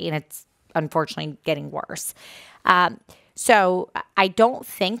disparity, and it's unfortunately getting worse. So I don't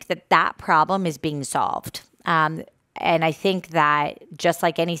think that problem is being solved. And I think that just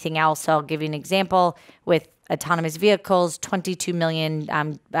like anything else, I'll give you an example with autonomous vehicles, 22 million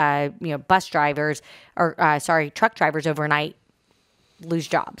bus drivers truck drivers overnight lose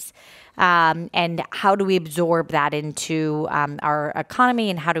jobs. And how do we absorb that into our economy,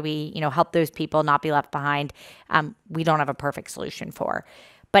 and how do we help those people not be left behind? We don't have a perfect solution for.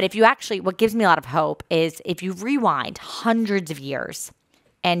 But if you actually, what gives me a lot of hope is if you rewind hundreds of years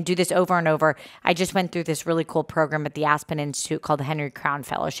and do this over and over. I just went through this really cool program at the Aspen Institute called the Henry Crown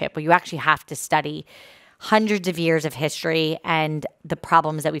Fellowship, where you actually have to study hundreds of years of history and the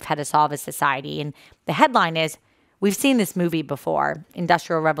problems that we've had to solve as society. And the headline is, we've seen this movie before,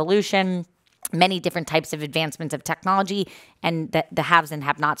 Industrial Revolution, many different types of advancements of technology, and the haves and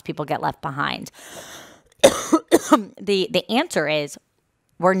have-nots, people get left behind. The answer is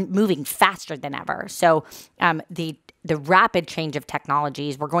we're moving faster than ever. So the rapid change of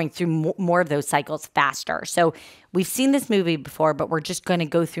technologies, we're going through more of those cycles faster. So we've seen this movie before, but we're just going to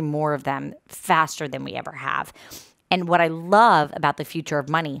go through more of them faster than we ever have. And what I love about the future of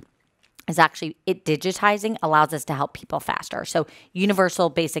money is actually it digitizing allows us to help people faster. So universal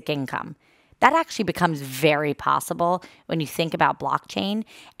basic income, that actually becomes very possible when you think about blockchain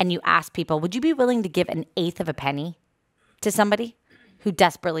and you ask people, would you be willing to give an eighth of a penny to somebody who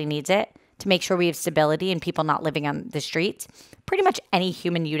desperately needs it to make sure we have stability and people not living on the streets? Pretty much any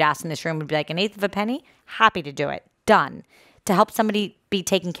human you'd ask in this room would be like, an eighth of a penny? Happy to do it. Done. To help somebody be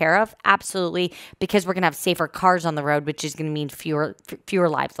taken care of? Absolutely. Because we're going to have safer cars on the road, which is going to mean fewer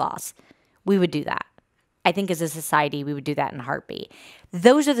lives lost. We would do that. I think as a society, we would do that in a heartbeat.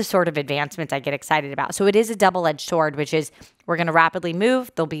 Those are the sort of advancements I get excited about. So it is a double-edged sword, which is we're going to rapidly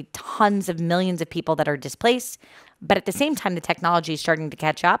move. There'll be tons of millions of people that are displaced. But at the same time, the technology is starting to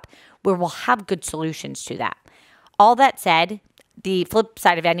catch up where we'll have good solutions to that. All that said, the flip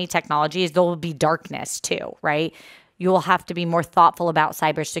side of any technology is there will be darkness too, right? You will have to be more thoughtful about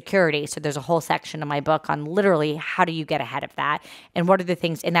cybersecurity. So there's a whole section in my book on literally how do you get ahead of that and what are the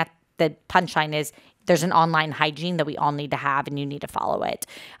things, and that the punchline is there's an online hygiene that we all need to have and you need to follow it.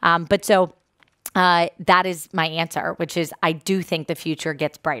 That is my answer, which is I do think the future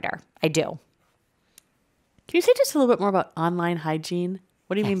gets brighter. I do. Can you say just a little bit more about online hygiene?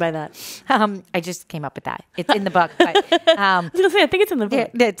 What do you mean by that? I just came up with that. It's in the book. But, I was going to say, I think it's in the book.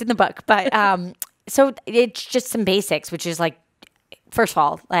 Yeah, it's in the book. But so it's just some basics, which is like, first of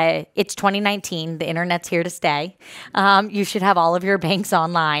all, it's 2019. The internet's here to stay. You should have all of your banks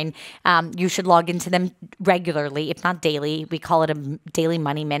online. You should log into them regularly, if not daily. We call it a daily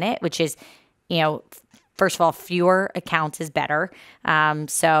money minute, which is, first of all, fewer accounts is better.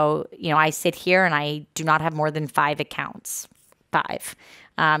 So I sit here and I do not have more than 5 accounts. 5.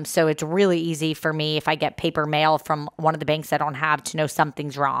 So it's really easy for me if I get paper mail from one of the banks I don't have to know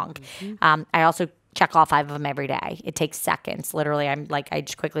something's wrong. Mm-hmm. I also check all 5 of them every day. It takes seconds. Literally, I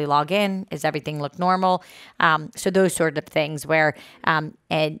just quickly log in. Does everything look normal? So those sort of things where,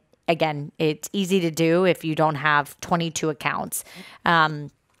 and again, it's easy to do if you don't have 22 accounts.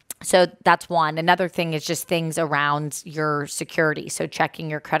 So that's one. Another thing is just things around your security. So checking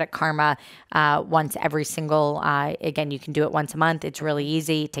your Credit Karma once every single, again, you can do it once a month. It's really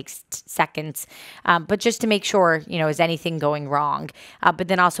easy. It takes seconds. But just to make sure, is anything going wrong? But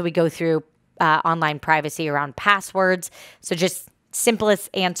then also we go through online privacy around passwords. So just simplest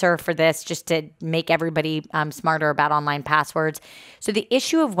answer for this, just to make everybody smarter about online passwords. So the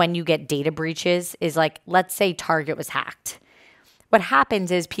issue of when you get data breaches is like, let's say Target was hacked. What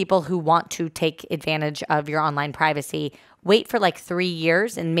happens is people who want to take advantage of your online privacy wait for like 3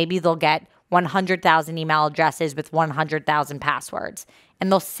 years and maybe they'll get 100,000 email addresses with 100,000 passwords and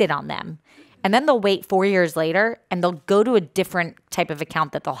they'll sit on them. And then they'll wait 4 years later and they'll go to a different type of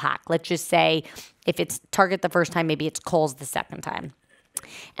account that they'll hack. Let's just say if it's Target the first time, maybe it's Kohl's the second time.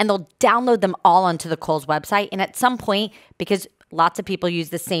 And they'll download them all onto the Kohl's website. And at some point, because lots of people use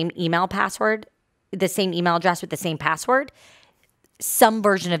the same email password, the same email address with the same password, some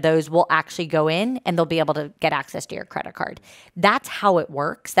version of those will actually go in and they'll be able to get access to your credit card. That's how it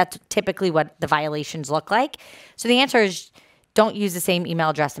works. That's typically what the violations look like. So the answer is don't use the same email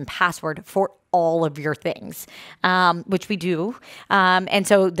address and password for all of your things, which we do. And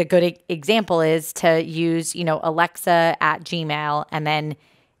so the good example is to use, Alexa at Gmail, and then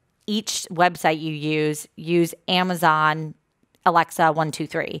each website you use Amazon Alexa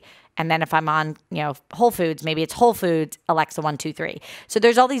 123. And then if I'm on, Whole Foods, maybe it's Whole Foods, Alexa 123. So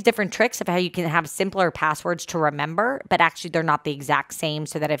there's all these different tricks of how you can have simpler passwords to remember, but actually they're not the exact same,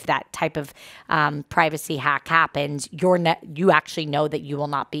 so that if that type of privacy hack happens, you actually know that you will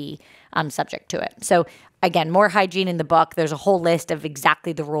not be subject to it. So again, more hygiene in the book. There's a whole list of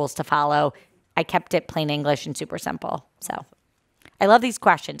exactly the rules to follow. I kept it plain English and super simple. So I love these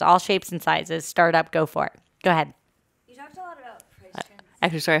questions, all shapes and sizes. Startup, go for it. Go ahead. You talked a lot about price trends.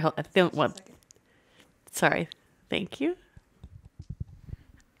 Actually, sorry. I don't want. Sorry. Thank you.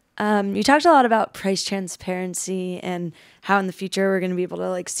 You talked a lot about price transparency and how in the future we're going to be able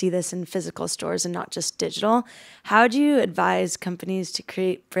to see this in physical stores and not just digital. How do you advise companies to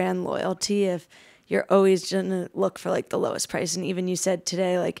create brand loyalty if you're always going to look for the lowest price? And even you said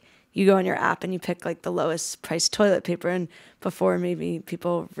today, you go on your app and you pick the lowest price toilet paper, and before maybe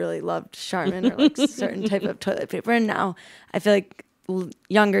people really loved Charmin or certain type of toilet paper, and now I feel like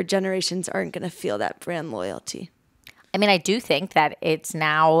younger generations aren't going to feel that brand loyalty. I mean, I do think that it's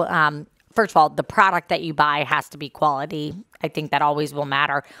now, first of all, the product that you buy has to be quality. I think that always will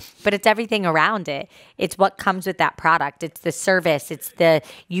matter, but it's everything around it. It's what comes with that product. It's the service. It's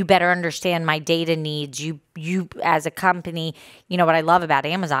you better understand my data needs. You as a company, what I love about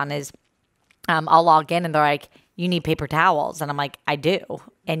Amazon is I'll log in and they're like, you need paper towels. And I'm like, I do.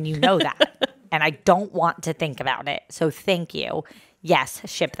 And you know that. And I don't want to think about it. So thank you. Yes,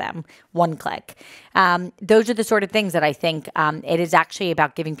 ship them. One click. Those are the sort of things that I think it is actually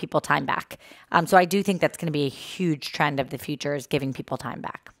about giving people time back. So I do think that's going to be a huge trend of the future, is giving people time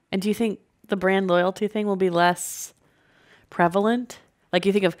back. And do you think the brand loyalty thing will be less prevalent?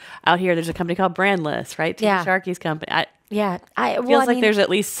 You think of out here, there's a company called Brandless, right? Yeah. Sharky's company. It feels like there's at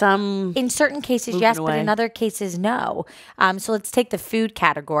least some. In certain cases, yes, but in other cases, no. So let's take the food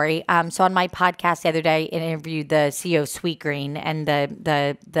category. So on my podcast the other day, I interviewed the CEO of Sweetgreen, and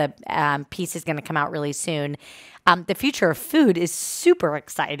the piece is going to come out really soon. The future of food is super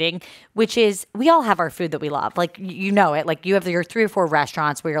exciting, which is we all have our food that we love. You know it. You have your 3 or 4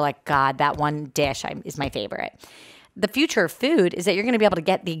 restaurants where you're like, God, that one dish is my favorite. The future of food is that you're going to be able to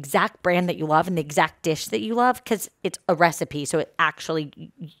get the exact brand that you love and the exact dish that you love because it's a recipe. So it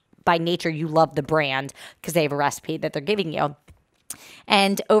actually, by nature, you love the brand because they have a recipe that they're giving you.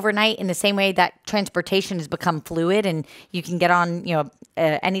 And overnight, in the same way that transportation has become fluid and you can get on,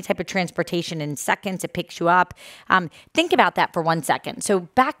 any type of transportation in seconds, it picks you up. Think about that for 1 second. So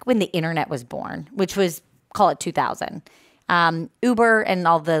back when the internet was born, which was, call it 2000, Uber and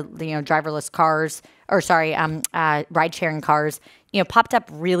all the driverless cars, ride-sharing cars, popped up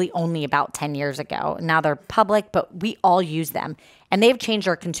really only about 10 years ago. Now they're public, but we all use them. And they've changed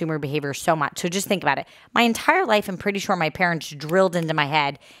our consumer behavior so much. So just think about it. My entire life, I'm pretty sure my parents drilled into my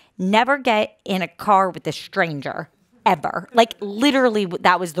head, never get in a car with a stranger. Ever. Literally,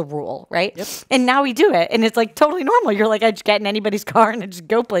 that was the rule, right? Yep. And now we do it. And it's totally normal. You're I just get in anybody's car and I just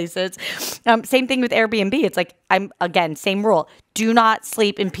go places. Same thing with Airbnb. It's same rule. Do not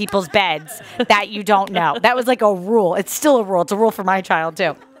sleep in people's beds that you don't know. That was a rule. It's still a rule. It's a rule for my child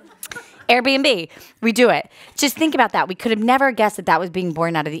too. Airbnb, we do it. Just think about that. We could have never guessed that was being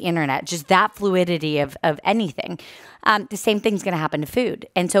born out of the internet, just that fluidity of anything. The same thing's going to happen to food.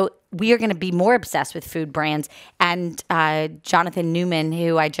 And so we are going to be more obsessed with food brands. And Jonathan Newman,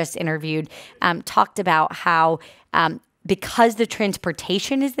 who I just interviewed, talked about how because the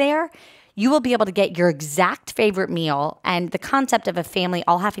transportation is there, you will be able to get your exact favorite meal, and the concept of a family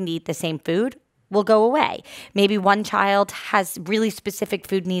all having to eat the same food will go away. Maybe one child has really specific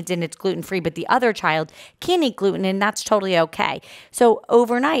food needs and it's gluten-free, but the other child can't eat gluten, and that's totally okay. So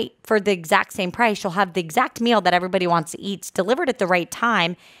overnight, for the exact same price, you'll have the exact meal that everybody wants to eat delivered at the right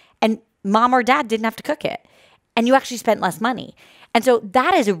time, and mom or dad didn't have to cook it. And you actually spent less money. And so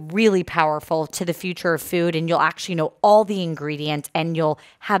that is really powerful to the future of food, and you'll actually know all the ingredients and you'll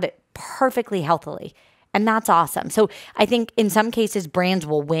have it perfectly healthily. And that's awesome. So I think in some cases brands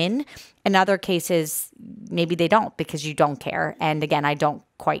will win. In other cases, maybe they don't because you don't care. And again, I don't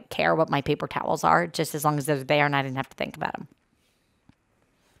quite care what my paper towels are, just as long as they're there and I didn't have to think about them.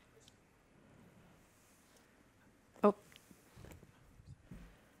 Oh.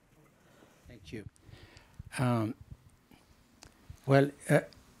 Thank you.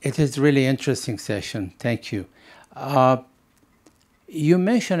 It is really interesting session. Thank you. You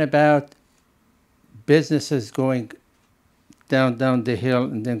mentioned about businesses going down the hill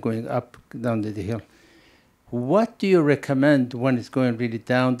and then going up down the hill. What do you recommend when it's going really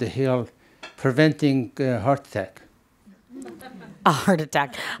down the hill, preventing heart attack? A heart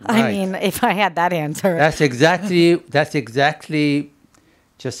attack. I Right. mean, if I had that answer. That's exactly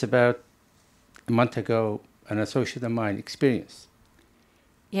just about a month ago an associate of mine experienced.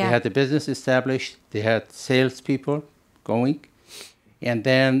 Yeah. They had the business established, they had salespeople going, and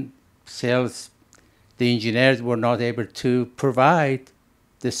then the engineers were not able to provide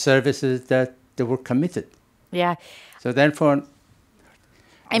the services that they were committed. Yeah. So then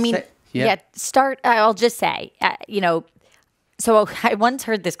I mean, I'll just say, so I once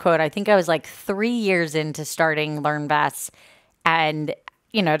heard this quote. I think I was like 3 years into starting LearnVest, and,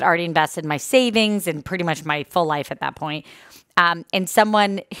 I'd already invested my savings and pretty much my full life at that point. And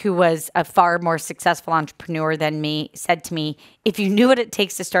someone who was a far more successful entrepreneur than me said to me, if you knew what it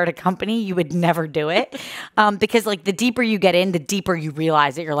takes to start a company, you would never do it. Because like the deeper you get in, the deeper you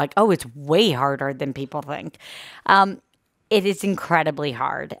realize that you're like, oh, it's way harder than people think. It is incredibly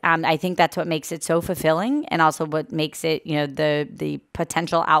hard. I think that's what makes it so fulfilling, and also what makes it, the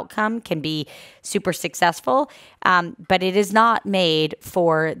potential outcome can be super successful. But it is not made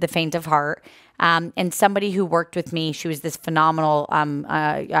for the faint of heart. And somebody who worked with me, she was this phenomenal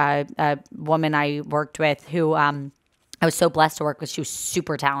woman I worked with who I was so blessed to work with. She was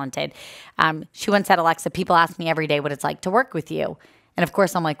super talented. She once said, Alexa, people ask me every day what it's like to work with you. And of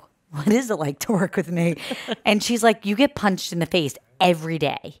course, I'm like, what is it like to work with me? And she's like, you get punched in the face every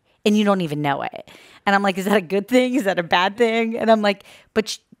day and you don't even know it. And I'm like, is that a good thing? Is that a bad thing? And I'm like,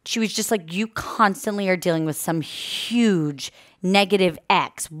 but she was just like, you constantly are dealing with some huge negative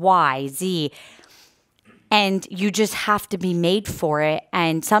X, Y, Z. And you just have to be made for it.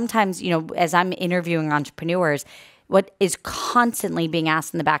 And sometimes, as I'm interviewing entrepreneurs, what is constantly being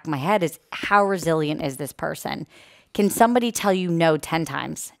asked in the back of my head is, how resilient is this person? Can somebody tell you no 10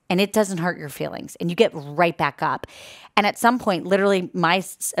 times and it doesn't hurt your feelings and you get right back up? And at some point, literally my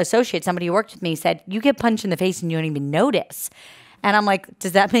associate, somebody who worked with me, said, you get punched in the face and you don't even notice. And I'm like,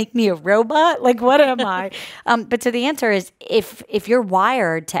 does that make me a robot? Like, what am I? But so the answer is, if you're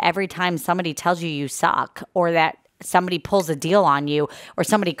wired to every time somebody tells you you suck, or that somebody pulls a deal on you, or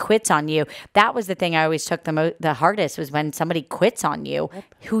somebody quits on you, that was the thing I always took the hardest, was when somebody quits on you,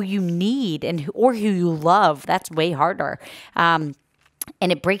 who you need or who you love. That's way harder. And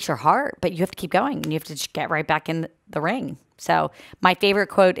it breaks your heart, but you have to keep going and you have to just get right back in the ring. So my favorite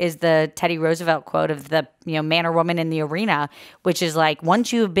quote is the Teddy Roosevelt quote of the man or woman in the arena, which is like,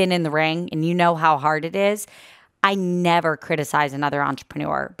 once you have been in the ring and you know how hard it is, I never criticize another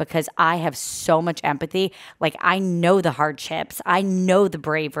entrepreneur because I have so much empathy. Like, I know the hardships. I know the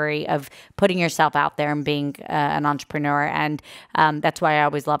bravery of putting yourself out there and being an entrepreneur. And that's why I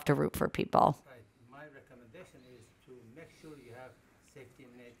always love to root for people. My recommendation is to make sure you have safety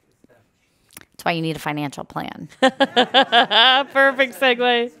net established. That's why you need a financial plan. Perfect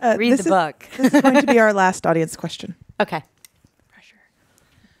segue. Read the book. This is going to be our last audience question. Okay.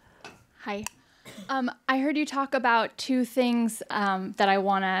 Hi. I heard you talk about two things that I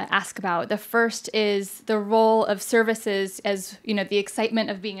want to ask about. The first is the role of services as, the excitement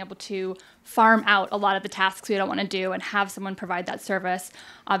of being able to farm out a lot of the tasks we don't want to do and have someone provide that service.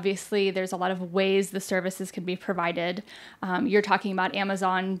 Obviously, there's a lot of ways the services can be provided. You're talking about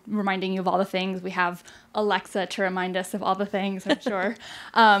Amazon reminding you of all the things. We have Alexa to remind us of all the things, I'm sure.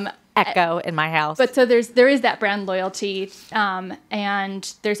 Echo in my house. But so there is that brand loyalty,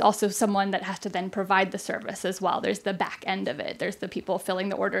 and there's also someone that has to then provide the service as well. There's the back end of it. There's the people filling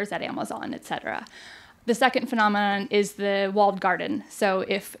the orders at Amazon, etc. The second phenomenon is the walled garden. So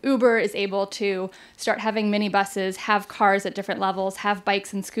if Uber is able to start having minibuses, have cars at different levels, have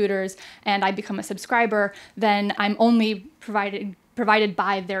bikes and scooters, and I become a subscriber, then I'm only provided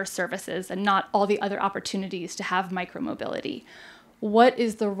by their services and not all the other opportunities to have micromobility. What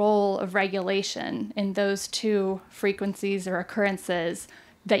is the role of regulation in those two frequencies or occurrences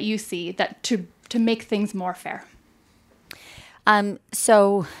that you see that to make things more fair?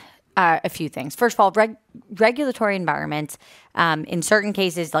 A few things. First of all, regulatory environments, in certain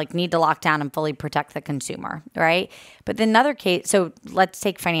cases, like need to lock down and fully protect the consumer, right? But in another case, so let's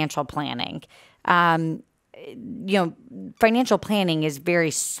take financial planning. Financial planning is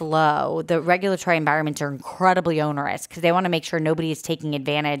very slow. The regulatory environments are incredibly onerous because they want to make sure nobody is taking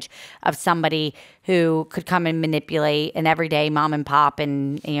advantage of somebody who could come and manipulate an everyday mom and pop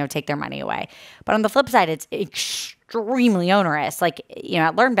and, take their money away. But on the flip side, it's extremely onerous. Like,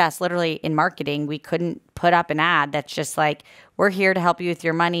 at LearnVest, literally in marketing, we couldn't put up an ad that's just like, we're here to help you with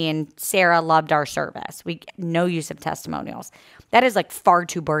your money and Sarah loved our service. No use of testimonials. That is like far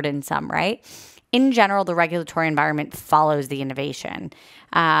too burdensome, right? In general, the regulatory environment follows the innovation.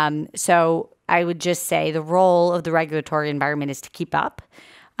 So I would just say the role of the regulatory environment is to keep up.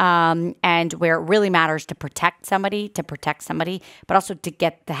 And where it really matters to protect somebody, but also to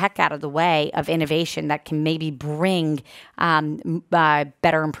get the heck out of the way of innovation that can maybe bring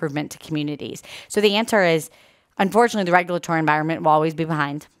better improvement to communities. So the answer is, unfortunately, the regulatory environment will always be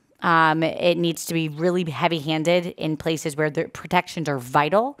behind. It needs to be really heavy-handed in places where the protections are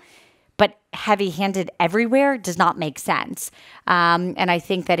vital, but heavy-handed everywhere does not make sense. And I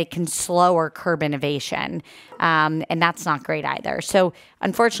think that it can slow or curb innovation, and that's not great either. So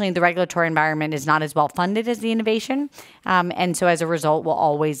unfortunately, the regulatory environment is not as well funded as the innovation, and so as a result, will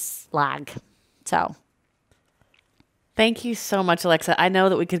always lag. So thank you so much, Alexa. I know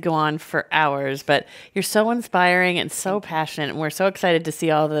that we could go on for hours, but you're so inspiring and so passionate, and we're so excited to see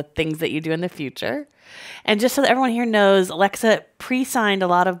all the things that you do in the future. And just so that everyone here knows, Alexa pre-signed a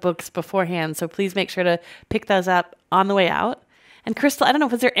lot of books beforehand, so please make sure to pick those up on the way out. And Crystal, I don't know,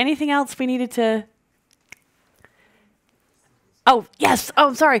 was there anything else we needed to... Oh, yes. Oh,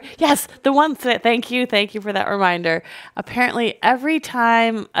 I'm sorry. Yes, the one that, thank you for that reminder. Apparently, every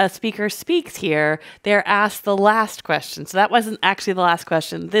time a speaker speaks here, they're asked the last question. So that wasn't actually the last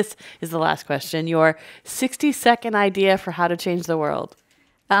question. This is the last question. Your 60-second idea for how to change the world.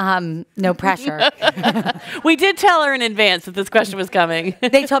 No pressure. We did tell her in advance that this question was coming.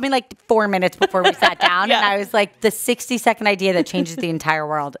 They told me like 4 minutes before we sat down, and I was like, the 60-second idea that changes the entire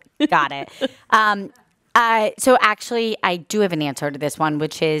world. Got it. So actually, I do have an answer to this one,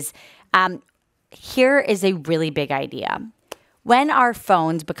 which is, here is a really big idea. When our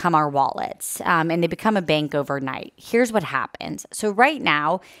phones become our wallets and they become a bank overnight, here's what happens. So right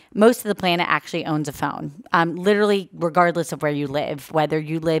now, most of the planet actually owns a phone, literally regardless of where you live, whether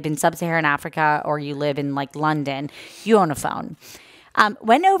you live in sub-Saharan Africa or you live in like London, you own a phone.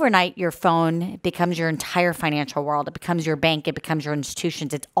 When overnight your phone becomes your entire financial world, it becomes your bank, it becomes your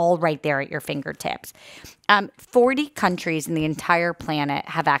institutions, it's all right there at your fingertips. 40 countries in the entire planet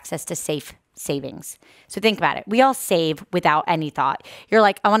have access to safe savings. So think about it. We all save without any thought. You're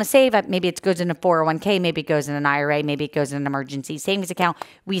like, I want to save. Maybe it goes in a 401k. Maybe it goes in an IRA. Maybe it goes in an emergency savings account.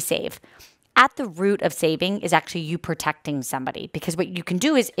 We save. At the root of saving is actually you protecting somebody, because what you can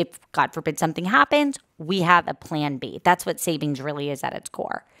do is, if God forbid something happens, we have a plan B. That's what savings really is at its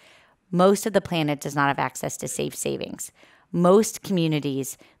core. Most of the planet does not have access to safe savings. Most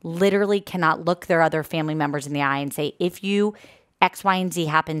communities literally cannot look their other family members in the eye and say, if you X, Y, and Z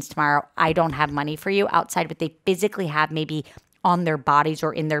happens tomorrow, I don't have money for you, outside what they physically have maybe on their bodies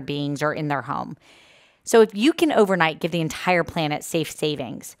or in their beings or in their home. So if you can overnight give the entire planet safe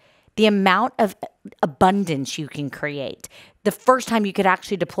savings, the amount of abundance you can create, the first time you could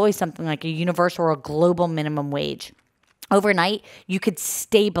actually deploy something like a universal or a global minimum wage, overnight you could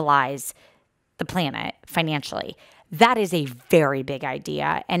stabilize the planet financially. That is a very big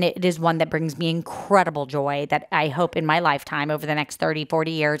idea, and it is one that brings me incredible joy that I hope in my lifetime over the next 30,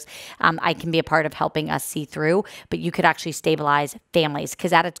 40 years, I can be a part of helping us see through. But you could actually stabilize families,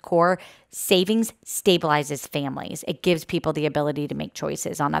 because at its core, savings stabilizes families. It gives people the ability to make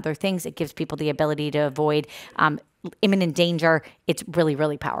choices on other things. It gives people the ability to avoid imminent danger. It's really,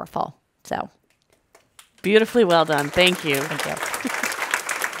 really powerful. So, beautifully well done. Thank you. Thank you.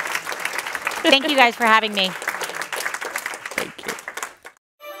 Thank you guys for having me.